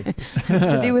 really? It's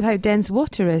to do with how dense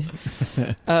water is.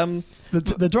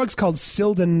 The drug's called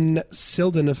sildenafil,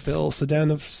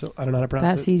 I don't know how to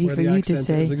pronounce it. That's easy where for the you to accent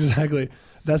say. is. Exactly.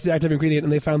 That's the active ingredient,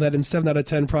 and they found that in 7 out of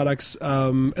 10 products.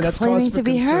 And that's Claiming cause for to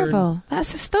be concern. herbal.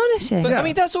 That's astonishing. But Yeah. I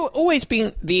mean, that's always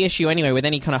been the issue anyway with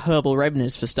any kind of herbal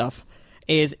remedies for stuff.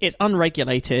 Is it's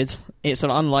unregulated, it's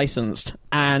sort of unlicensed,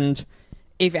 and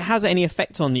if it has any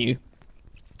effect on you,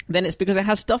 then it's because it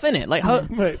has stuff in it, like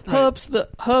Right. herbs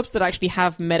that actually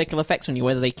have medical effects on you,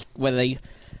 whether they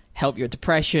help your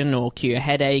depression or cure a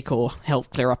headache or help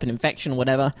clear up an infection or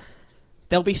whatever.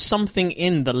 There'll be something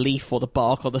in the leaf or the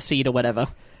bark or the seed or whatever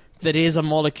that is a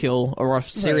molecule or a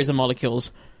series of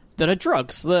molecules that are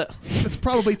drugs that It's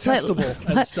probably testable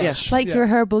as such. Like Yeah. your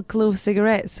herbal clove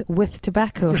cigarettes with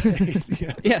tobacco.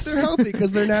 Yeah. Yes. They're healthy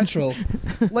because they're natural.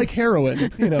 Like heroin,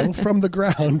 from the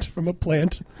ground, from a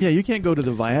plant. Yeah, you can't go to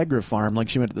the Viagra farm like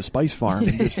she went to the spice farm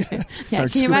and just Yeah, start can you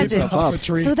screwing imagine? stuff Off up. a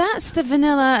tree. So that's the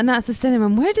vanilla and that's the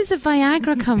cinnamon. Where does the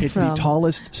Viagra come It's from? the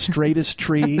tallest, straightest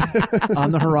tree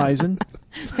on the horizon.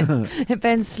 It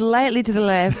bends slightly to the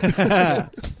left.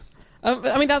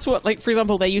 I mean, that's what, like, for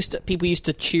example, people used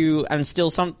to chew and still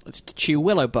chew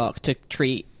willow bark to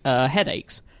treat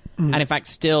headaches. And in fact,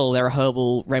 still there are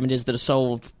herbal remedies that are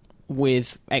sold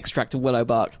with extract of willow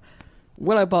bark,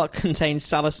 willow bark contains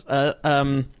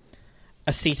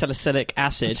acetylsalicylic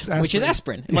acid, which is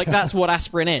aspirin. Like, that's what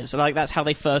aspirin is. Like, that's how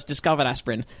they first discovered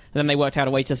aspirin. And then they worked out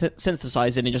a way to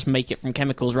synthesize it and just make it from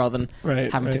chemicals rather than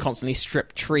having to constantly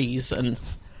strip trees.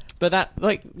 But that,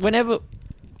 like, whenever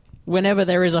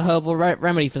there is a herbal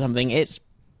remedy for something, it's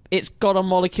got a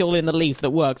molecule in the leaf that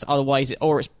works. Otherwise,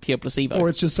 or it's pure placebo, or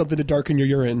it's just something to darken your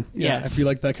urine. Yeah. If you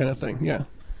like that kind of thing. Yeah.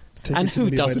 And who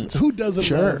doesn't? Who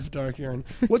doesn't love dark urine?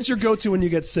 What's your go-to when you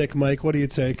get sick, Mike? What do you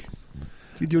take?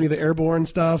 Do you do any of the airborne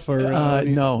stuff? Or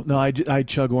no, I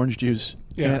chug orange juice.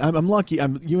 Yeah, and I'm lucky.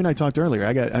 You and I talked earlier.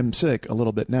 I'm sick a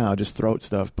little bit now, just throat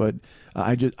stuff. But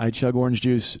I chug orange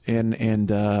juice and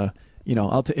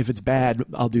if it's bad,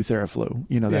 I'll do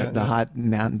Theraflu. The hot,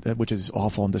 which is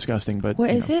awful and disgusting. But what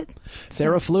is it?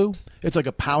 Theraflu. It's like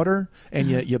a powder, and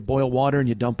you boil water and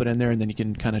you dump it in there, and then you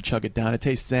can kind of chug it down. It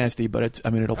tastes nasty, but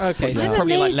it'll. Okay, so I'm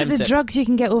probably like amazed at the Lemsip. drugs you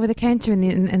can get over the counter in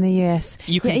the US.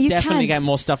 You can definitely get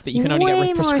more stuff that you can only get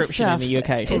with prescription in the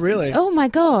UK. Oh, really? Oh my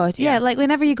god! Yeah, like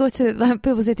whenever you go to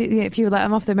people say if you're like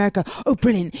I'm off to America, oh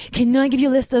brilliant! Can I give you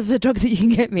a list of the drugs that you can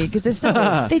get me? Because there's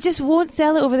stuff they just won't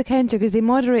sell it over the counter because they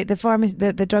moderate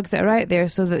the drugs that are out there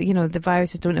so that the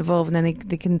viruses don't evolve and then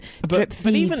they can drip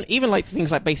feed. But even like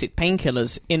things like basic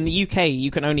painkillers in the UK,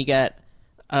 you can only get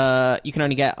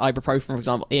ibuprofen, for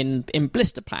example, in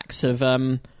blister packs of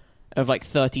like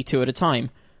 32 at a time.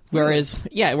 Whereas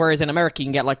in America you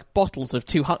can get like bottles of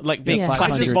 200, like big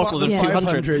plastic bottles of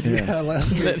 200. Quite a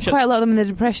lot of them in the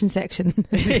depression section.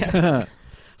 Yeah.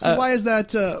 So why is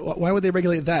that? Why would they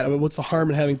regulate that? I mean, what's the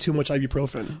harm in having too much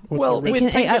ibuprofen? Well, with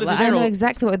painkillers in I general, know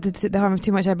exactly what the harm of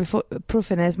too much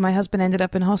ibuprofen is. My husband ended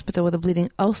up in hospital with a bleeding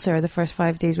ulcer the first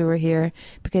 5 days we were here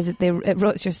because it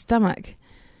rots your stomach.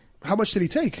 How much did he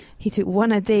take? He took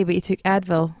one a day, but he took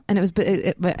Advil, and it was.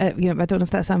 I don't know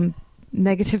if that's some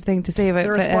negative thing to say about.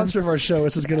 They're a sponsor of our show.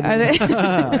 This is going to be.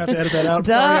 I have to edit that out.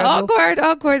 Sorry,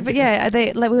 awkward. But yeah,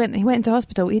 he went into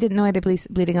hospital. He didn't know he had a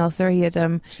bleeding ulcer. He had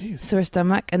sore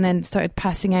stomach, and then started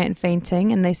passing out and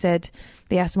fainting. And they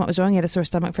asked him what was wrong. He had a sore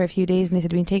stomach for a few days, and they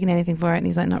said, "Have you been taking anything for it?" And he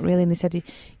was like, "Not really." And they said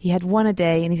he had one a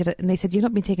day, and they said, "You've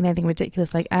not been taking anything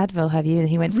ridiculous like Advil, have you?" And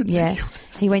he went, ridiculous.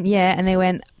 "Yeah." He went, "Yeah," and they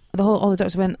went. All the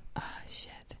doctors went, "Oh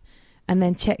shit," and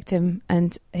then checked him,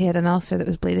 and he had an ulcer that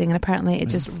was bleeding, and apparently it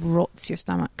just rots your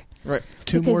stomach. Right.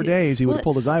 Two more days, he would have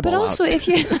pulled his eyeball out. But also, if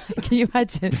you can you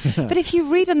imagine? But if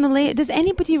you read on the label, does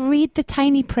anybody read the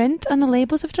tiny print on the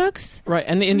labels of drugs? Right,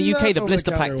 and in the UK, the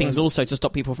blister pack ones. thing's also to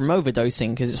stop people from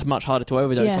overdosing because it's much harder to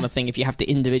overdose on a thing if you have to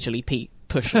individually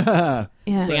push the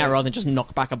thing out rather than just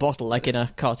knock back a bottle like in a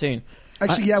cartoon.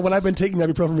 Actually, when I've been taking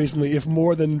ibuprofen recently, if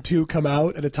more than two come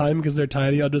out at a time because they're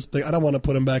tiny, I'll just be like, I don't want to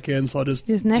put them back in, so I'll just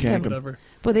neck them. them. Whatever.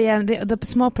 But the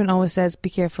small print always says,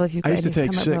 be careful if you've got I used to any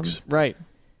take stomach 6. problems. Right.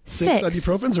 6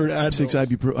 ibuprofens or Advils? 6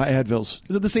 Advils.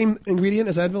 Is it the same ingredient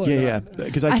as Advil? Yeah.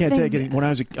 Because I can't take it. When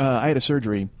I was, I had a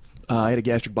surgery. I had a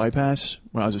gastric bypass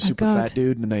when I was a super fat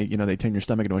dude, and they turn your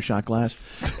stomach into a shot glass.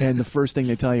 And the first thing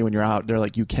they tell you when you're out, they're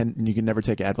like, you can never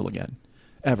take Advil again.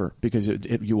 Ever, because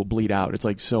you will bleed out. It's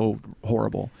like so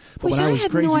horrible. But when I was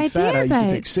crazy fat, I used to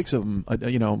take 6 of them.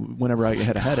 Whenever I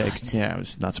had a headache. Yeah, it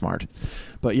was not smart.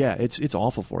 But yeah, it's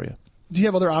awful for you. Do you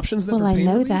have other options? Then well, for pain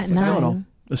I know relief? that now. No.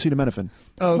 Acetaminophen.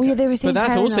 Oh, okay. Well, they were saying But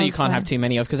that's also you Tylenol's can't have fine. too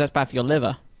many of because that's bad for your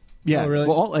liver. Yeah, Oh, really?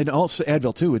 Well, and also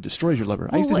Advil too. It destroys your liver.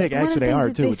 I used to take one of the Axid AR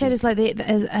things that too. They said it's like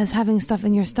as having stuff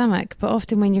in your stomach, but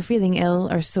often when you're feeling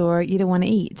ill or sore, you don't want to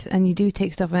eat, and you do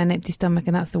take stuff on an empty stomach,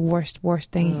 and that's the worst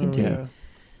thing you can do. Yeah.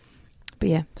 But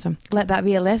yeah, so let that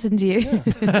be a lesson to you.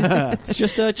 It's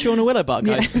just chew on a willow bark,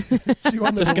 guys. Chew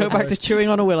on the Just go back to chewing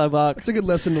on a willow bark. That's a good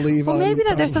lesson to leave. Well, on. maybe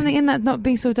there's something in that not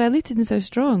being so diluted and so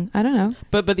strong. I don't know.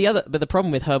 But the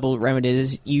problem with herbal remedies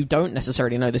is you don't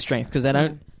necessarily know the strength because they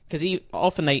don't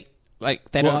often they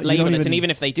don't label it, and even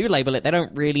if they do label it, they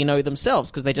don't really know themselves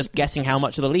because they're just guessing how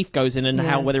much of the leaf goes in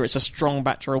and whether it's a strong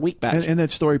batch or a weak batch. And that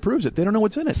story proves it. They don't know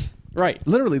what's in it. Right.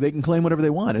 Literally, they can claim whatever they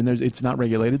want, and it's not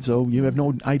regulated, so you have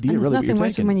no idea And really what there's you're nothing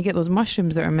worse taking. than when you get those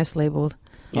mushrooms that are mislabeled.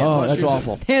 Oh, that's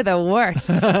awful. They're the worst.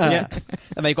 Yeah,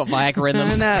 and they've got Viagra in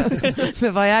them. No.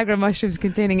 The Viagra mushrooms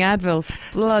containing Advil.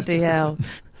 Bloody hell.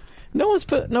 No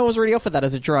one's really offered that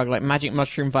as a drug, like magic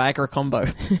mushroom Viagra combo.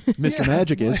 Mr.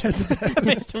 Magic is.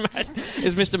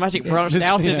 Is Mr. Magic branched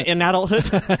out in adulthood?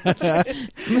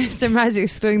 Mr.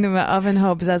 Magic's throwing them at oven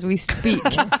hobs as we speak.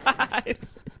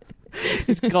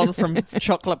 It's gone from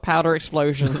chocolate powder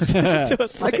explosions to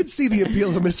a I could see the appeal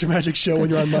of a Mr. Magic show when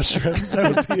you're on mushrooms.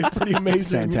 That would be pretty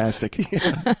amazing. Fantastic.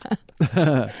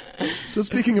 So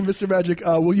speaking of Mr. Magic,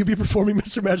 will you be performing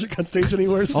Mr. Magic on stage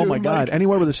anywhere soon? Oh my God! Mike?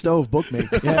 Anywhere with a stove, book me.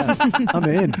 Yeah, I'm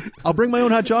in. I'll bring my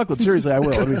own hot chocolate. Seriously, I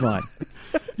will. It'll be fine.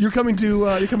 You're coming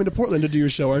to Portland to do your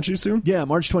show, aren't you, soon? Yeah,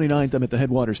 March 29th, I'm at the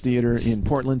Headwaters Theater in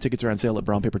Portland. Tickets are on sale at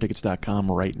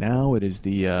brownpapertickets.com right now. It is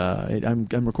the I'm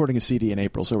recording a CD in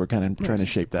April, so we're kind of trying to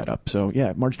shape that up. So,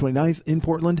 yeah, March 29th in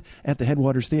Portland at the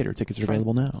Headwaters Theater. Tickets are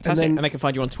available now. Fantastic. And they can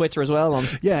find you on Twitter as well.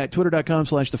 Yeah,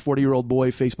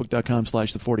 twitter.com/the40year-old-boy,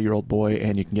 facebook.com/the40year-old-boy,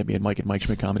 and you can get me at Mike at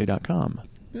MikeSchmidtComedy.com.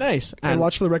 Nice. And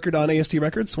watch for the record on AST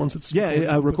Records once it's...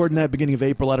 recording that beginning of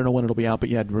April. I don't know when it'll be out, but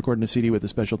yeah, recording a CD with the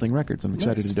Special Thing Records. I'm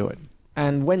excited to do it.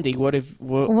 And Wendy, what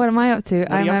am I up to?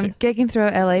 I'm gigging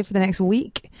throughout LA for the next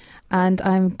week, and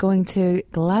I'm going to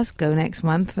Glasgow next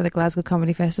month for the Glasgow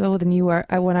Comedy Festival with a new 1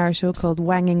 hour show called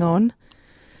Wanging On.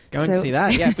 Going to see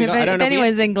that. Yeah, if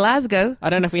anyone's in Glasgow. I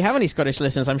don't know if we have any Scottish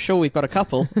listeners. I'm sure we've got a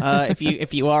couple.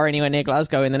 If you are anywhere near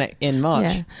Glasgow in March.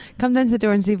 Yeah. Come down to the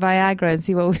door and see Viagra and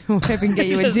see what we can get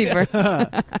you in cheaper.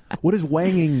 What does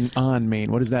wanging on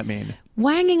mean? What does that mean?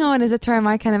 Wanging on is a term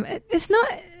it's not...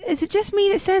 Is it just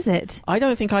me that says it? I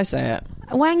don't think I say it.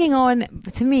 Wanging on,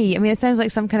 to me, I mean, it sounds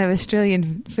like some kind of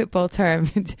Australian football term.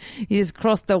 You just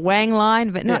cross the wang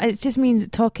line, but no, it just means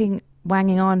talking...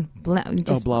 Wanging on, blah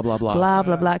blah blah, blah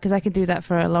blah blah. Because I could do that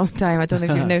for a long time. I don't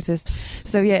know if you've noticed.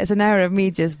 So yeah, it's an hour of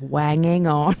me just wanging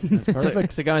on.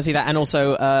 Perfect. So go and see that, and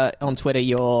also on Twitter,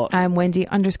 I'm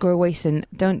Wendy_Wason.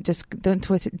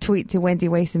 Don't tweet to Wendy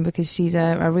Wason because she's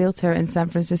a realtor in San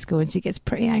Francisco and she gets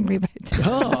pretty angry about it.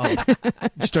 Oh,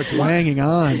 she starts wanging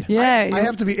on. Yeah, I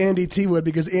have to be Andy T. Wood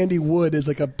because Andy Wood is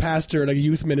like a pastor and a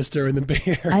youth minister in the Bay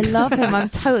Area. I love him. I'm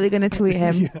totally going to tweet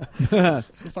him. So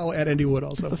follow at Andy Wood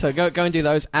also. So go and do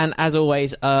those, and as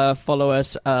always, follow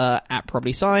us at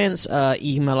Probably Science.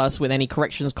 Email us with any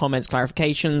corrections, comments,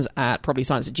 clarifications at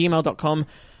probablyscience@gmail.com.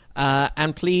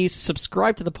 And please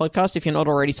subscribe to the podcast if you're not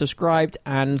already subscribed,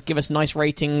 and give us nice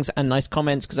ratings and nice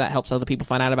comments because that helps other people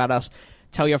find out about us.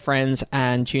 Tell your friends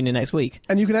and tune in next week.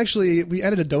 And you can we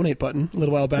added a donate button a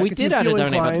little while back. We did add a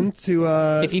donate button.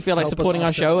 If you feel like supporting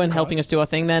our show and helping us do our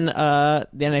thing, then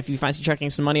if you fancy chucking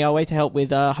some money our way to help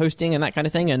with hosting and that kind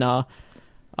of thing, and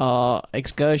our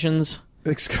excursions,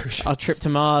 our trip to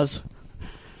Mars.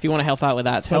 If you want to help out with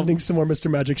that, funding some more Mr.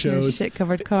 Magic shows. Shit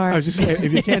covered car. I was just saying,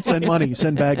 if you can't send money,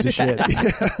 send bags of shit.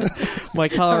 My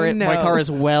car is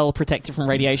well protected from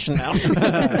radiation now.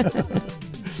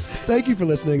 Thank you for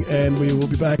listening, and we will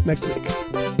be back next week.